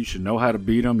teams are. You should know how to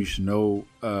beat them. You should know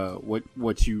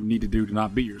what you need to do to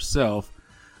not beat yourself.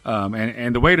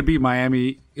 And the way to beat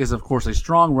Miami is, of course, a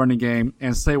strong running game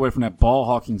and stay away from that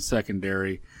ball-hawking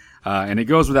secondary. And it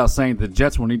goes without saying the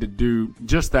Jets will need to do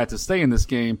just that to stay in this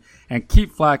game and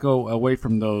keep Flacco away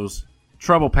from those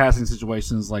trouble passing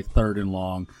situations like 3rd and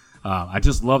long. I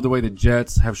just love the way the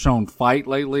Jets have shown fight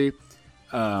lately.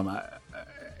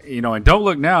 And don't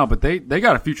look now, but they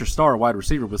got a future star wide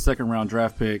receiver with 2nd-round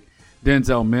draft pick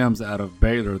Denzel Mims out of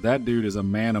Baylor. That dude is a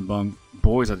man among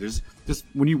boys. Just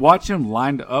when you watch him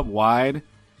lined up wide,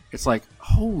 it's like,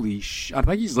 holy shit. I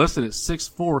think he's listed at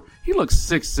 6'4". He looks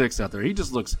 6'6" out there. He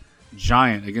just looks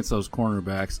giant against those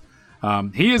cornerbacks.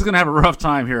 He is going to have a rough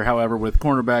time here, however, with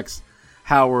cornerbacks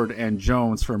Howard and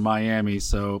Jones for Miami.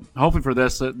 So hopefully for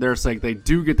their sake, they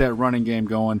do get that running game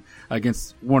going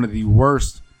against one of the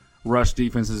worst rush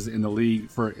defenses in the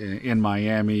league in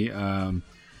Miami. We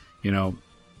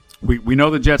know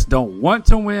the Jets don't want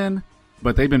to win,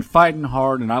 but they've been fighting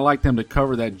hard, and I like them to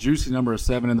cover that juicy number of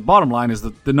 7. And the bottom line is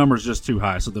that the number is just too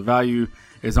high. So the value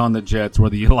is on the Jets,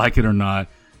 whether you like it or not.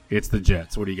 It's the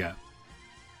Jets. What do you got?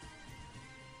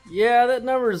 Yeah, that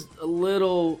number is a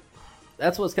little...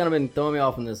 That's what's kind of been throwing me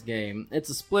off in this game. It's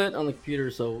a split on the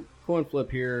computer, so coin flip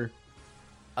here.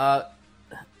 The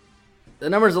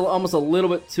number is almost a little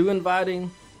bit too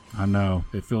inviting. I know.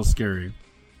 It feels scary.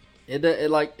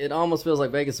 It almost feels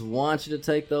like Vegas wants you to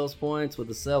take those points with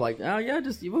the sell. Like, oh yeah,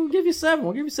 we'll give you 7.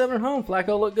 We'll give you 7 at home.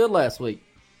 Flacco looked good last week.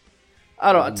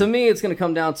 I don't know. To me, it's going to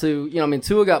come down to,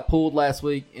 Tua got pulled last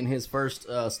week in his first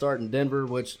start in Denver,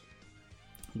 which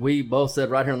we both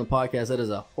said right here on the podcast that is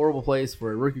a horrible place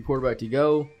for a rookie quarterback to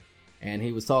go. And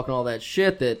he was talking all that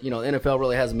shit that, NFL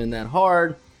really hasn't been that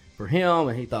hard for him,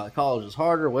 and he thought college was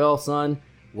harder. Well, son,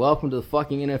 welcome to the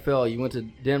fucking NFL. You went to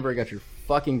Denver, got your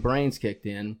fucking brains kicked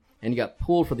in, and you got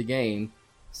pulled for the game.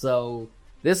 So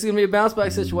this is going to be a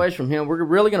bounce-back situation from him. We're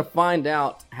really going to find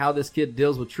out how this kid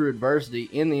deals with true adversity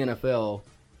in the NFL.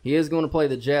 He is going to play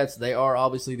the Jets. They are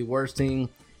obviously the worst team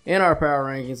in our power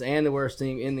rankings and the worst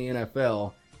team in the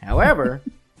NFL. However,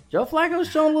 Joe Flacco's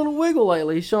shown a little wiggle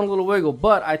lately. He's shown a little wiggle.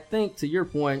 But I think, to your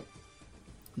point,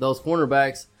 those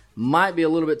cornerbacks might be a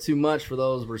little bit too much for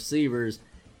those receivers.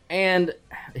 And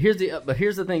here's the thing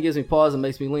that gives me pause and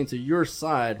makes me lean to your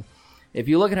side. If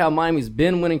you look at how Miami's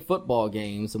been winning football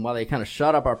games and why they kind of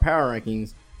shot up our power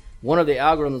rankings, one of the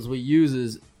algorithms we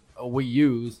use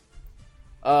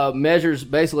measures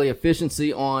basically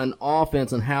efficiency on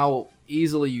offense and how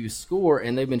easily you score,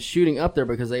 and they've been shooting up there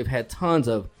because they've had tons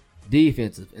of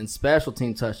defensive and special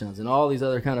team touchdowns and all these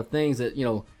other kind of things that,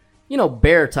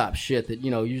 bear top shit that,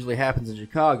 usually happens in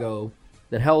Chicago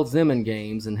that holds them in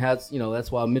games and has,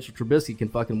 that's why Mitchell Trubisky can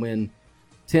fucking win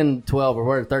 10, 12, or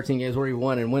whatever, 13 games where he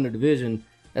won and win a division.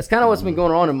 That's kind of what's been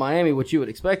going on in Miami, which you would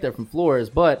expect that from Flores,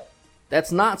 but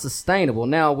that's not sustainable.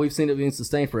 Now, we've seen it being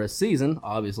sustained for a season,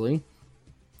 obviously,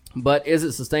 but is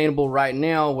it sustainable right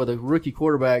now with a rookie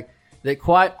quarterback that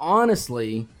quite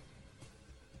honestly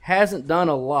hasn't done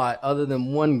a lot other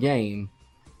than one game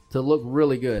to look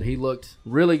really good? He looked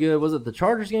really good. Was it the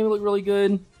Chargers game he looked really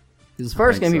good? His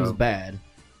first game, he was bad.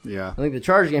 Yeah. I think the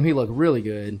Chargers game, he looked really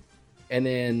good. And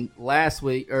then last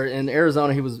week, or in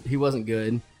Arizona, he wasn't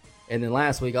good. And then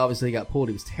last week, obviously, he got pulled.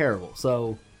 He was terrible.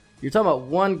 So you're talking about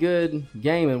one good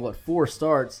game and 4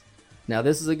 starts. Now,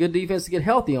 this is a good defense to get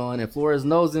healthy on, and Flores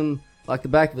knows him like the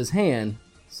back of his hand.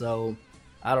 So,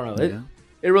 I don't know.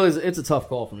 It really is. It's a tough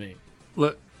call for me.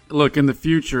 Look, in the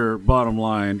future, bottom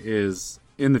line is,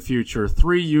 in the future,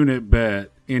 3-unit bet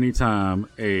anytime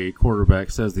a quarterback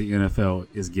says the NFL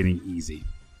is getting easy.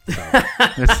 So,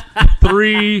 it's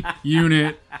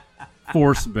 3-unit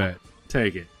force bet.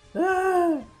 Take it.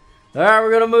 All right, we're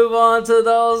going to move on to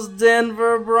those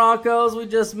Denver Broncos. We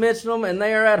just mentioned them, and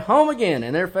they are at home again,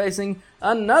 and they're facing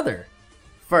another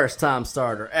first-time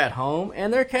starter at home,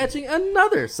 and they're catching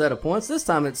another set of points. This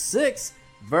time it's 6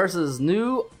 versus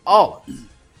New Orleans.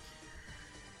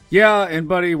 Yeah, and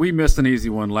buddy, we missed an easy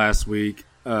one last week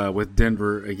with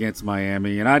Denver against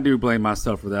Miami, and I do blame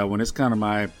myself for that one. It's kind of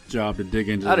my job to dig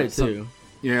into. I do too.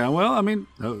 Yeah, well, I mean,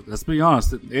 let's be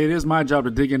honest. It is my job to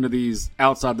dig into these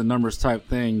outside the numbers type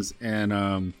things,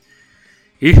 and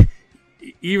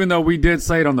even though we did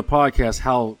say it on the podcast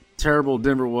how terrible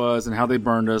Denver was and how they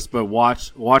burned us, but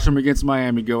watch them against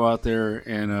Miami go out there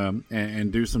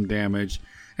and do some damage,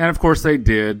 and of course they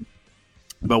did.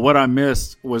 But what I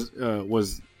missed was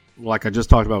like I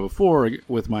just talked about before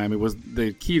with Miami, was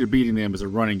the key to beating them is a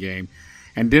running game.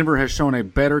 And Denver has shown a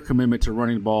better commitment to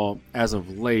running the ball as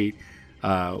of late,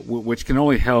 which can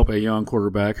only help a young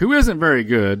quarterback who isn't very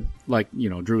good, like,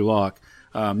 Drew Lock.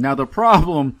 Now, the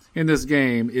problem in this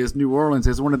game is New Orleans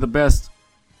is one of the best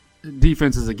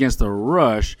defenses against the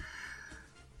rush,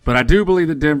 but I do believe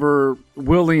that Denver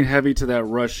will lean heavy to that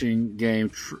rushing game,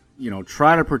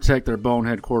 try to protect their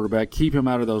bonehead quarterback, keep him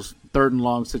out of those 3rd and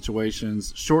long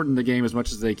situations, shorten the game as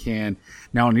much as they can.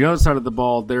 Now, on the other side of the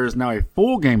ball, there is now a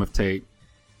full game of tape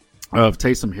of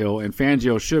Taysom Hill, and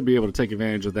Fangio should be able to take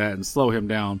advantage of that and slow him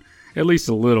down at least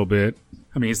a little bit.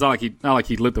 I mean, it's not like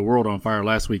he lit the world on fire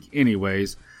last week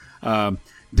anyways.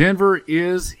 Denver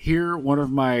is here one of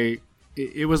my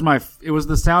it was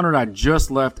the sounder I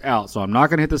just left out, so I'm not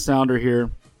going to hit the sounder here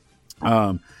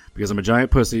because I'm a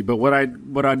giant pussy. But what I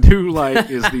do like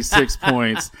is these 6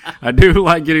 points. I do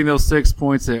like getting those 6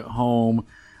 points at home.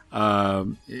 I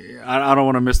don't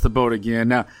want to miss the boat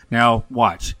again. Now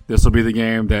watch. This will be the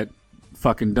game that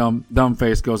fucking dumb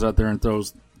face goes out there and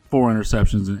throws 4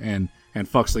 interceptions and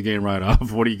fucks the game right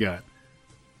off. What do you got?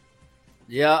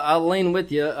 Yeah, I'll lean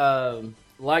with you.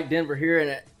 Like Denver here,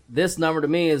 and this number to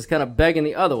me is kind of begging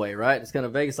the other way, right? It's kind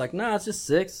of Vegas like, nah, it's just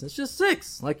 6. It's just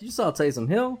 6. Like, you saw Taysom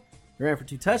Hill. He ran for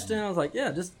 2 touchdowns. Like,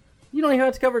 yeah, just, you don't even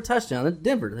have to cover a touchdown. They're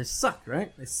Denver. They suck,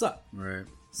 right? They suck. Right.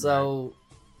 So,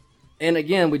 and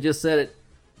again, we just said it.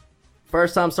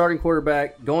 First time starting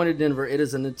quarterback, going to Denver, it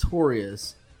is a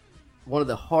notorious, one of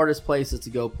the hardest places to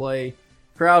go play.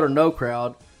 Crowd or no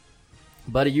crowd.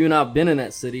 Buddy, you and I have been in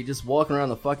that city, just walking around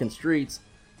the fucking streets.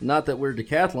 Not that we're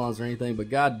decathlons or anything, but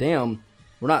goddamn,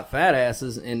 we're not fat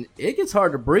asses, and it gets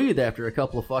hard to breathe after a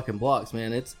couple of fucking blocks,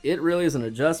 man. It really is an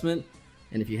adjustment,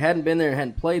 and if you hadn't been there and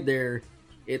hadn't played there,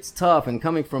 it's tough. And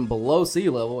coming from below sea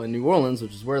level in New Orleans,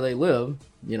 which is where they live,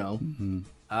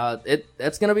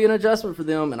 that's going to be an adjustment for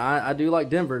them, and I do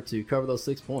like Denver to cover those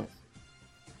 6 points.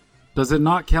 Does it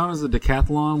not count as a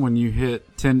decathlon when you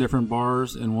hit 10 different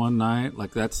bars in one night?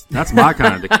 Like that's my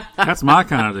kind of that's my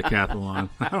kind of decathlon.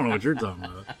 I don't know what you're talking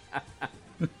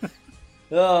about.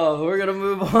 Oh, we're gonna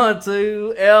move on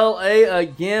to L.A.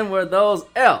 again, where those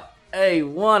L.A.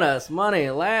 won us money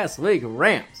last week.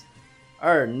 Rams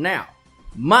are now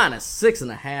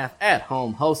 -6.5 at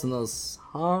home, hosting those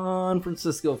San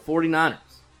Francisco 49ers.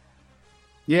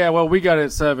 Yeah, well, we got it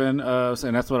at 7,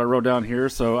 and that's what I wrote down here.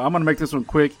 So I'm going to make this one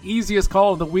quick. Easiest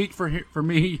call of the week for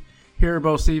me here at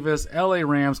Bo Sivas. LA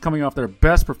Rams coming off their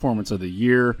best performance of the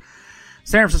year.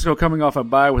 San Francisco coming off a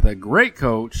bye with a great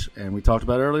coach, and we talked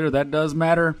about earlier, that does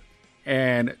matter.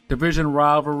 And division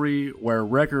rivalry where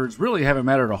records really haven't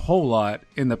mattered a whole lot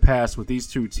in the past with these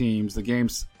two teams. The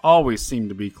games always seem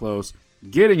to be close.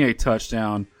 Getting a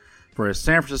touchdown for a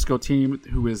San Francisco team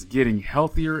who is getting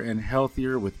healthier and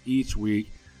healthier with each week.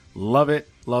 Love it,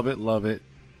 love it, love it.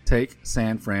 Take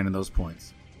San Fran in those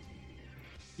points.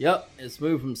 Yep, it's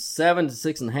moved from 7 to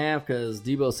 6.5 because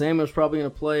Deebo Samuel's probably going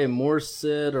to play, and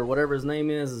Morstead or whatever his name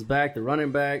is back, the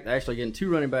running back. They're actually getting 2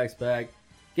 running backs back,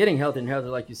 getting healthier and healthier,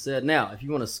 like you said. Now, if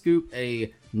you want to scoop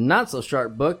a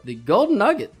not-so-sharp book, the Golden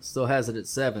Nugget still has it at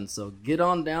 7, so get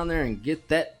on down there and get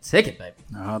that ticket, baby.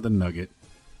 The Nugget.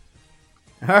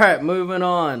 All right, moving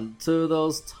on to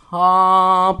those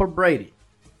Tampa Brady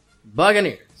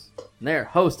Buccaneers. They're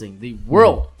hosting the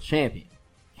world champion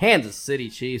Kansas City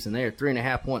Chiefs, and they are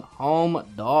 3.5-point home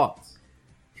dogs.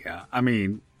 Yeah, I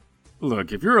mean,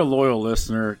 look, if you're a loyal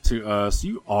listener to us,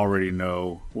 you already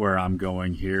know where I'm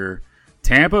going here.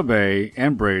 Tampa Bay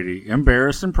and Brady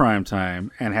embarrassed in primetime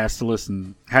and had to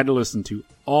listen to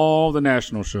all the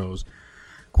national shows,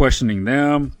 questioning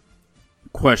them,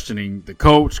 questioning the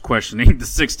coach, questioning the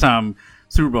 6-time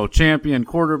Super Bowl champion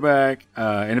quarterback.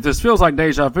 And if this feels like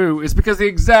deja vu, it's because the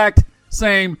exact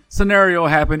same scenario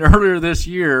happened earlier this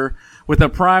year with a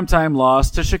primetime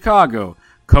loss to Chicago.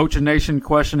 Coach and nation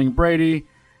questioning Brady,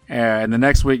 and the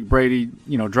next week Brady,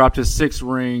 dropped his six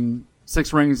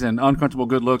rings and uncomfortable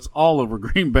good looks all over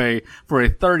Green Bay for a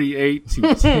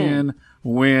 38-10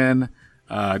 win.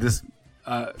 This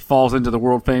falls into the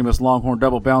world famous Longhorn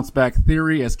double bounce back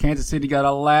theory as Kansas City got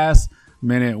a last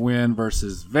minute win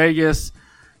versus Vegas,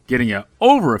 getting you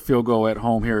over a field goal at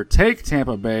home here. Take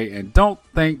Tampa Bay and don't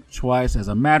think twice. As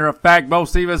a matter of fact, Bo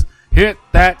Stevens, hit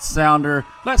that sounder.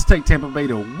 Let's take Tampa Bay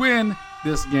to win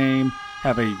this game,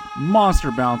 have a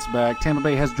monster bounce back. Tampa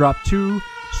Bay has dropped 2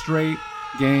 straight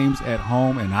games at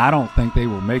home, and I don't think they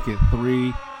will make it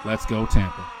 3. Let's go,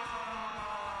 Tampa.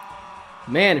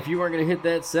 Man, if you weren't going to hit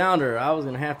that sounder, I was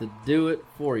going to have to do it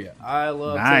for you. I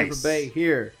love Tampa Bay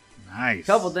here. Nice.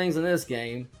 Couple things in this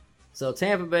game. So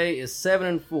Tampa Bay is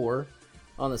 7-4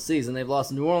 on the season. They've lost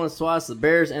to New Orleans twice, the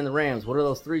Bears, and the Rams. What do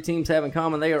those 3 teams have in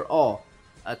common? They are all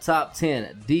a top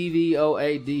 10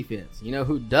 DVOA defense. You know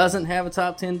who doesn't have a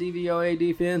top 10 DVOA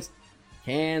defense?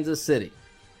 Kansas City.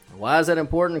 Why is that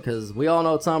important? Because we all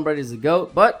know Tom Brady's the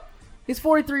GOAT, but he's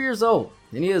 43 years old,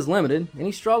 and he is limited, and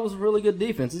he struggles with really good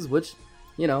defenses, which,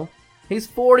 he's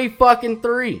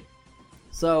 40-3.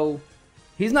 So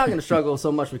he's not going to struggle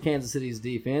so much with Kansas City's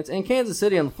defense. And Kansas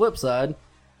City, on the flip side,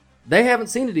 they haven't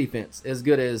seen a defense as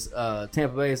good as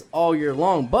Tampa Bay's all year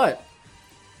long, but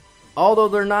although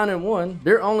they're 9-1,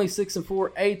 they're only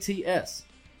 6-4 ATS.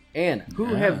 And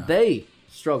who have they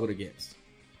struggled against?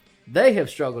 They have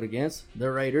struggled against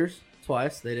the Raiders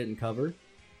twice. They didn't cover.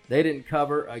 They didn't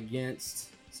cover against,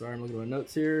 sorry, I'm looking at my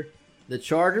notes here, the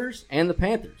Chargers and the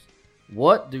Panthers.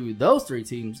 What do those 3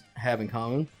 teams have in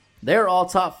common? They're all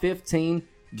top 15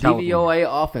 DVOA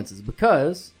offenses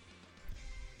because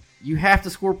you have to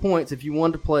score points if you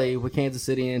want to play with Kansas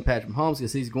City and Patrick Mahomes,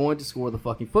 because he's going to score the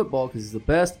fucking football because he's the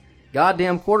best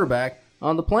goddamn quarterback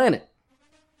on the planet.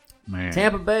 Man,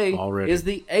 Tampa Bay is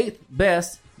the 8th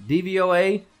best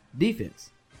DVOA defense.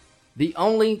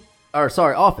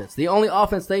 Offense. The only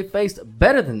offense they faced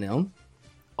better than them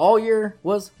all year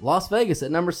was Las Vegas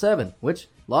at number 7, which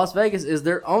Las Vegas is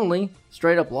their only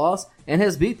straight-up loss and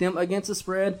has beat them against the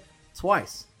spread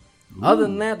twice. Ooh. Other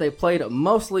than that, they played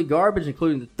mostly garbage,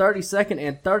 including the 32nd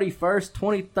and 31st,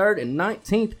 23rd, and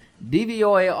 19th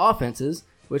DVOA offenses,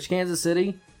 which Kansas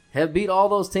City have beat all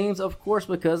those teams, of course,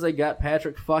 because they got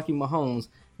Patrick fucking Mahomes.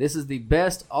 This is the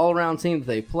best all-around team that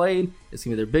they played. It's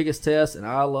going to be their biggest test, and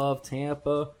I love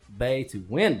Tampa Bay to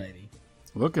win, baby.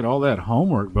 Look at all that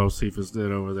homework Bo Cephas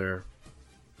did over there.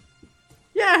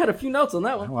 Yeah, I had a few notes on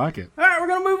that one. I like it. All right, we're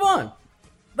going to move on.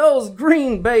 Those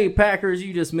Green Bay Packers,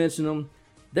 you just mentioned them,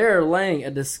 they're laying a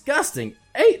disgusting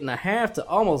 8.5 to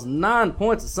almost 9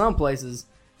 points in some places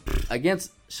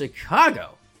against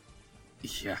Chicago.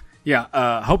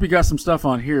 Yeah. Hope you got some stuff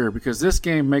on here, because this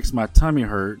game makes my tummy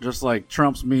hurt, just like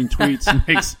Trump's mean tweets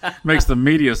makes the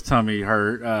media's tummy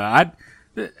hurt.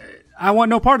 I want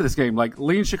no part of this game. Like,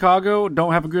 lean Chicago,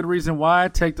 don't have a good reason why.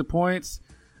 Take the points.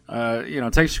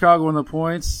 Take Chicago in the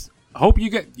points. Hope you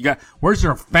got. Where's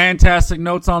your fantastic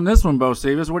notes on this one, Bo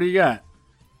Stevens? What do you got?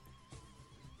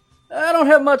 I don't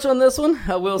have much on this one.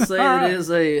 I will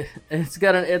say it's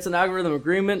an algorithm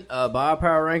agreement by our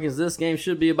power rankings. This game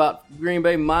should be about Green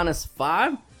Bay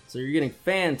 -5, so you're getting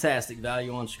fantastic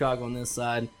value on Chicago on this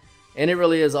side, and it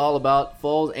really is all about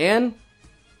Foles. And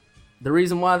the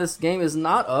reason why this game is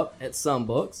not up at some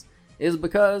books is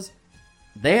because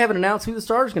they haven't announced who the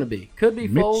starter's going to be. Could be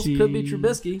Foles, could be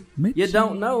Trubisky. You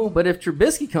don't know, but if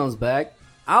Trubisky comes back,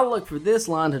 I'll look for this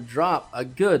line to drop a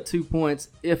good 2 points,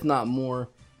 if not more.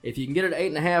 If you can get it at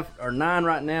 8.5 or 9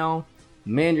 right now,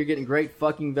 man, you're getting great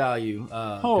fucking value.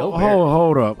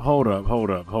 Hold up.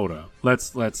 Let's.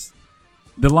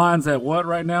 The line's at what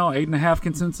right now? 8.5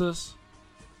 consensus.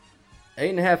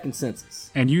 8.5 consensus.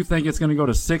 And you think it's going to go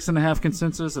to 6.5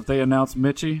 consensus if they announce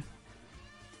Mitchie?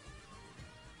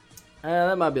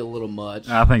 That might be a little much.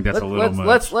 I think that's a little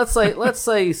much. Let's say 7. Let's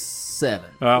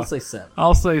say 7.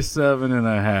 I'll say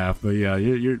 7.5. But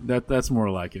yeah, that's more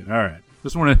like it. All right.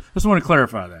 Just want to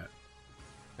clarify that.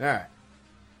 All right.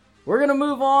 We're going to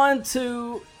move on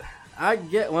to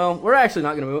we're actually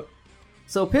not going to move.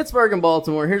 So Pittsburgh and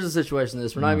Baltimore, here's the situation of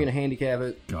this. We're not even going to handicap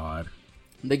it. God.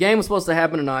 The game was supposed to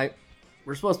happen tonight.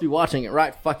 we're supposed to be watching it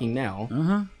right fucking now.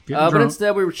 Uh-huh. But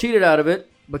instead we were cheated out of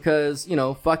it because,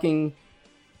 fucking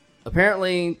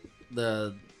apparently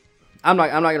I'm not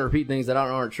going to repeat things that I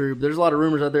don't know aren't true, but there's a lot of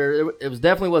rumors out there. It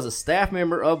definitely was a staff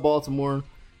member of Baltimore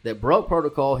that broke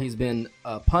protocol. He's been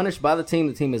punished by the team.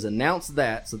 The team has announced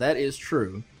that, so that is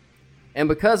true. And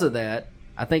because of that,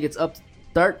 I think it's up to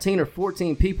 13 or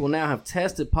 14 people now have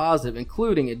tested positive,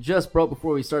 including, it just broke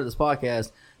before we started this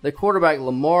podcast, the quarterback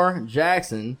Lamar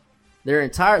Jackson. Their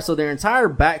entire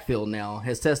backfield now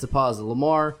has tested positive.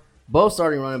 Lamar, both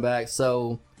starting running backs.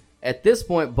 So at this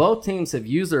point, both teams have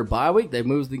used their bye week. They've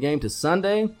moved the game to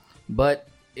Sunday. But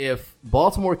if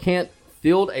Baltimore can't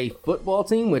field a football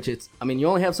team, which you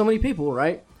only have so many people,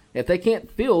 right? If they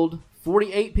can't field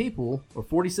 48 people or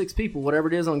 46 people, whatever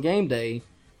it is on game day,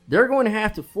 they're going to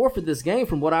have to forfeit this game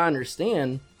from what I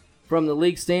understand from the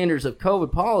league standards of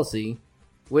COVID policy,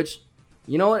 which,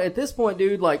 you know what, at this point,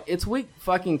 dude, it's week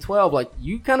fucking 12.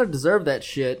 You kind of deserve that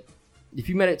shit. If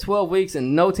you made it 12 weeks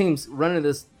and no team's running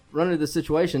this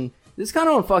situation, it's kind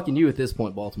of on fucking you at this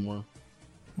point, Baltimore.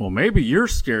 Well, maybe you're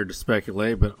scared to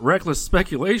speculate, but reckless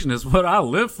speculation is what I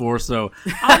live for. So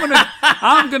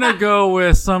I'm gonna go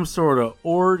with some sort of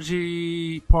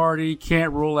orgy party.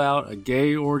 Can't rule out a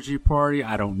gay orgy party.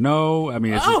 I don't know.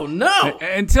 No!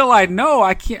 Until I know,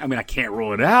 I can't. I can't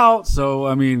rule it out.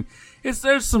 So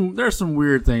there's some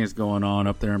weird things going on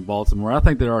up there in Baltimore. I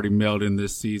think they're already mailed in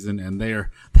this season, and they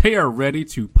are ready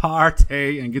to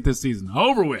party and get this season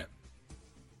over with.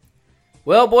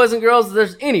 Well, boys and girls, if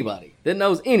there's anybody that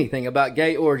knows anything about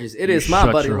gay orgies, it is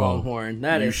my buddy Longhorn.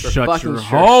 That is for fucking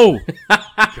sure.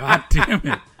 God damn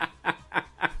it.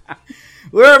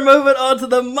 We're moving on to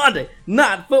the Monday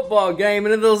Night Football game,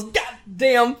 and those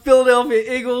goddamn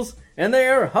Philadelphia Eagles, and they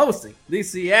are hosting the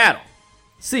Seattle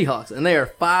Seahawks, and they are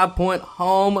 5-point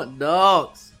home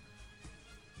dogs.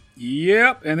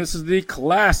 Yep, and this is the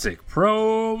classic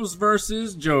Pros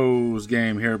versus Joes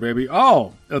game here, baby.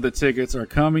 All of the tickets are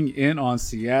coming in on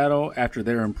Seattle after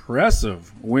their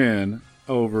impressive win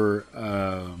over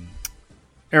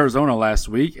Arizona last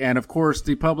week. And, of course,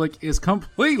 the public is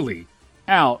completely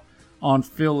out on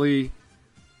Philly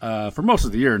for most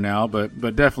of the year now, but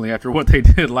definitely after what they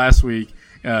did last week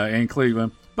in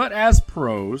Cleveland. But as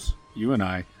pros, you and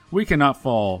I, we cannot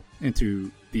fall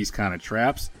into these kind of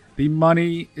traps. The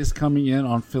money is coming in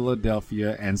on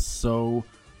Philadelphia, and so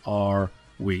are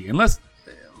we. And let's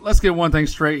get one thing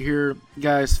straight here,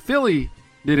 guys. Philly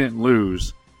didn't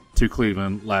lose to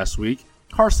Cleveland last week.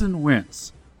 Carson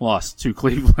Wentz lost to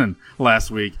Cleveland last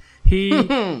week. He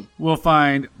will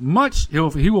find it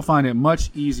much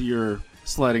easier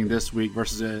sledding this week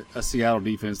versus a Seattle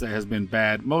defense that has been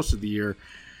bad most of the year.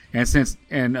 And since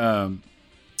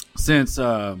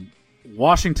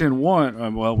Washington won.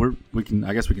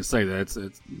 I guess we can say that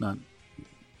it's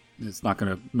not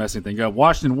going to mess anything up.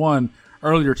 Washington won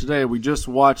earlier today. We just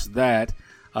watched that,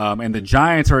 and the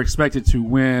Giants are expected to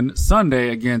win Sunday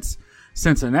against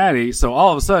Cincinnati. So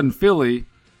all of a sudden, Philly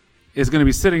is going to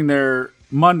be sitting there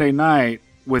Monday night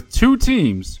with two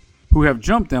teams who have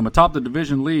jumped them atop the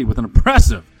division lead with an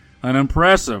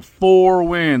impressive 4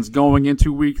 wins going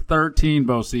into Week 13.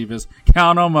 Bo Cephas,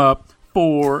 count them up.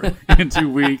 4 into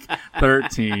Week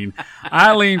 13.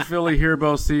 I lean Philly here,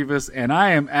 Bo Cephas, and I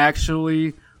am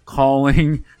actually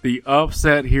calling the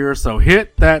upset here. So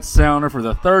hit that sounder for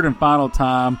the third and final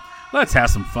time. Let's have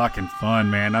some fucking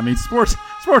fun, man. Sports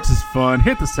is fun.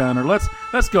 Hit the sounder.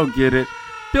 Let's go get it.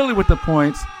 Philly with the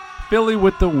points. Philly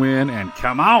with the win, and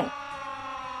come on.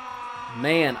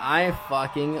 Man, I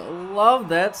fucking love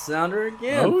that sounder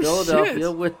again. Oh, Philadelphia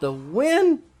shit. with the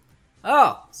win.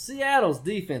 Oh, Seattle's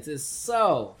defense is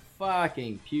so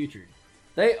fucking putrid.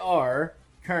 They are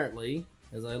currently,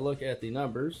 as I look at the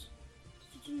numbers,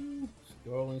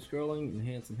 scrolling,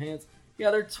 enhance. Yeah,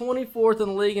 they're 24th in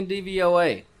the league in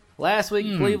DVOA. Last week,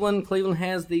 Cleveland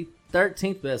has the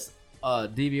 13th best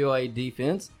DVOA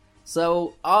defense.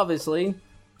 So, obviously,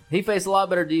 he faced a lot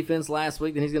better defense last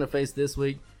week than he's going to face this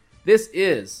week. This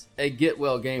is a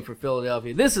get-well game for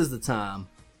Philadelphia. This is the time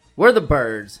where the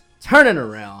Birds turn it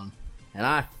around. And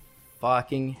I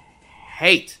fucking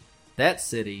hate that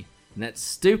city and that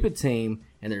stupid team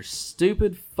and their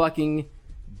stupid fucking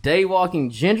day-walking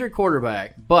ginger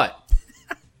quarterback. But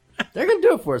they're going to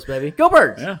do it for us, baby. Go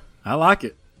Birds. Yeah, I like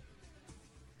it.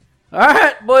 All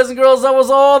right, boys and girls, that was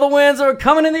all the wins that are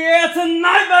coming in the air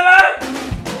tonight, baby.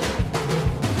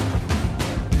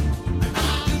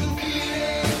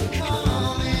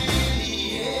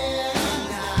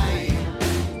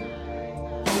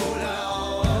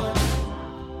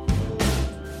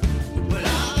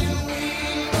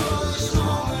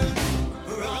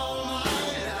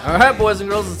 All right, boys and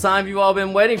girls, it's time you've all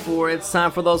been waiting for. It's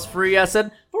time for those free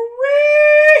NFL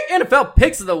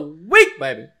picks of the week,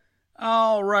 baby.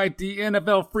 All right, the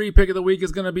NFL free pick of the week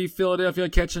is going to be Philadelphia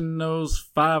catching those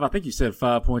 5. I think you said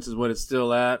 5 points is what it's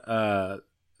still at.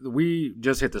 We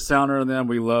just hit the sounder on them.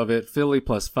 We love it. Philly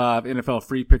 +5, NFL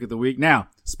free pick of the week. Now,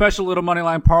 special little money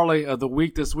line parlay of the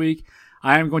week this week.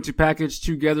 I am going to package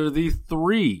together the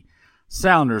 3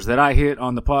 sounders that I hit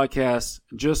on the podcast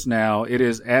just now. It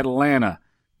is Atlanta,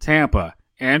 Tampa,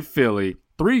 and Philly.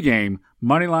 3-game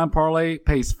money line parlay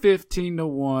pays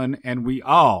 15-1, and we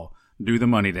all do the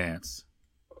money dance.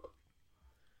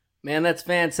 Man, that's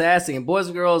fantastic. And boys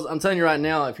and girls, I'm telling you right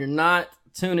now, if you're not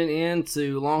tuning in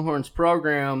to Longhorn's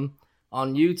program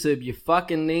on YouTube, you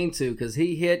fucking need to, because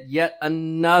he hit yet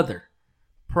another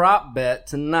prop bet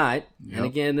tonight. Yep. And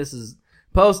again, this is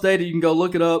post-dated. You can go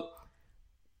look it up.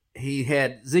 He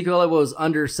had Zeke Elliott was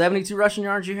under 72 rushing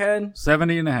yards you had?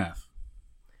 70.5.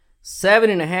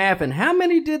 70.5. And how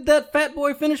many did that fat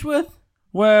boy finish with?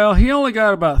 Well, he only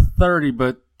got about 30,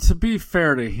 but to be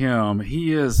fair to him,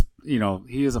 he is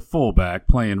a fullback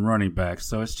playing running back.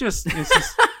 So it's just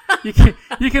you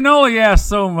can only ask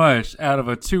so much out of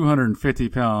a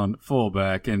 250-pound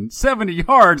fullback, and 70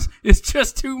 yards is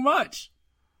just too much.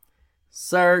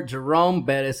 Sir, Jerome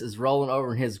Bettis is rolling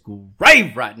over in his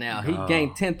grave right now. He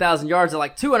gained 10,000 yards at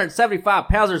like 275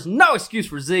 pounds. There's no excuse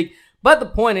for Zeke. But the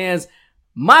point is,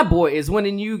 my boy is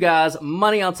winning you guys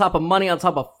money on top of money on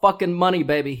top of fucking money,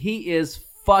 baby. He is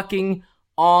fucking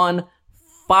on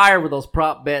fire with those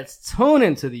prop bets. Tune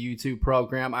into the YouTube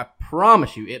program. I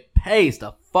promise you, it pays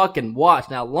to fucking watch.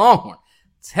 Now, Longhorn,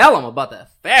 tell them about that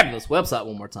fabulous website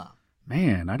one more time.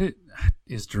 Man,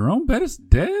 is Jerome Bettis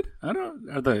dead? Are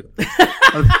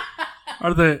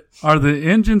the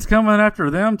engines coming after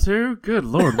them too? Good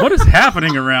Lord, what is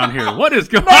happening around here? What is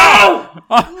going on?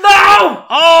 No!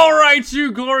 All right,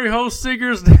 you Glory Hole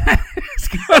Seekers.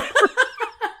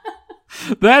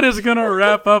 That is going to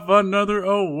wrap up another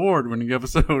award-winning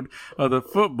episode of the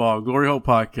Football Glory Hole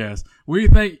Podcast. We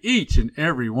thank each and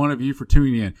every one of you for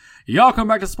tuning in. Y'all come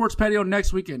back to Sports Patio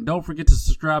next week, and don't forget to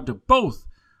subscribe to both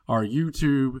our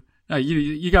YouTube.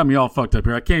 You got me all fucked up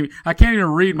here. I can't even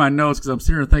read my notes because I'm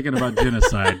sitting here thinking about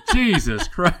genocide. Jesus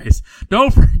Christ.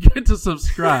 Don't forget to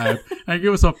subscribe and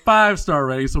give us a 5-star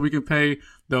rating so we can pay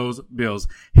those bills.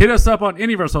 Hit us up on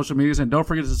any of our social medias, and don't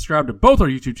forget to subscribe to both our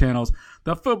YouTube channels,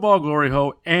 The Football Glory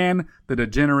Hole and The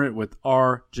Degenerate with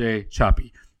RJ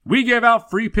Choppy. We give out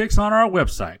free picks on our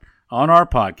website, on our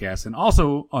podcast, and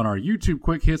also on our YouTube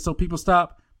quick hits so people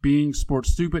stop being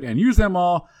sports stupid and use them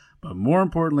all. But more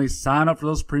importantly, sign up for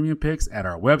those premium picks at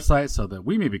our website so that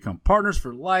we may become partners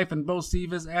for life in Bo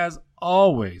Stevens, as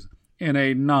always, in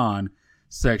a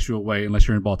non-sexual way, unless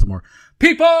you're in Baltimore.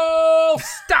 People,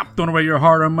 stop throwing away your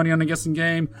hard-earned money on the guessing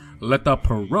game. Let the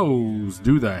pros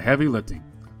do the heavy lifting.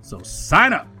 So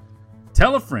sign up,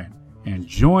 tell a friend, and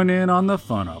join in on the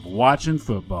fun of watching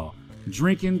football,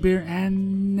 drinking beer,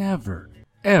 and never,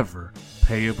 ever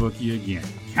pay a bookie again.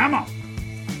 Come on.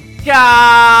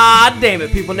 God damn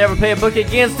it, people never pay a bookie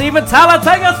again. Steven Tyler,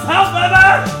 take us home,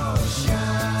 baby!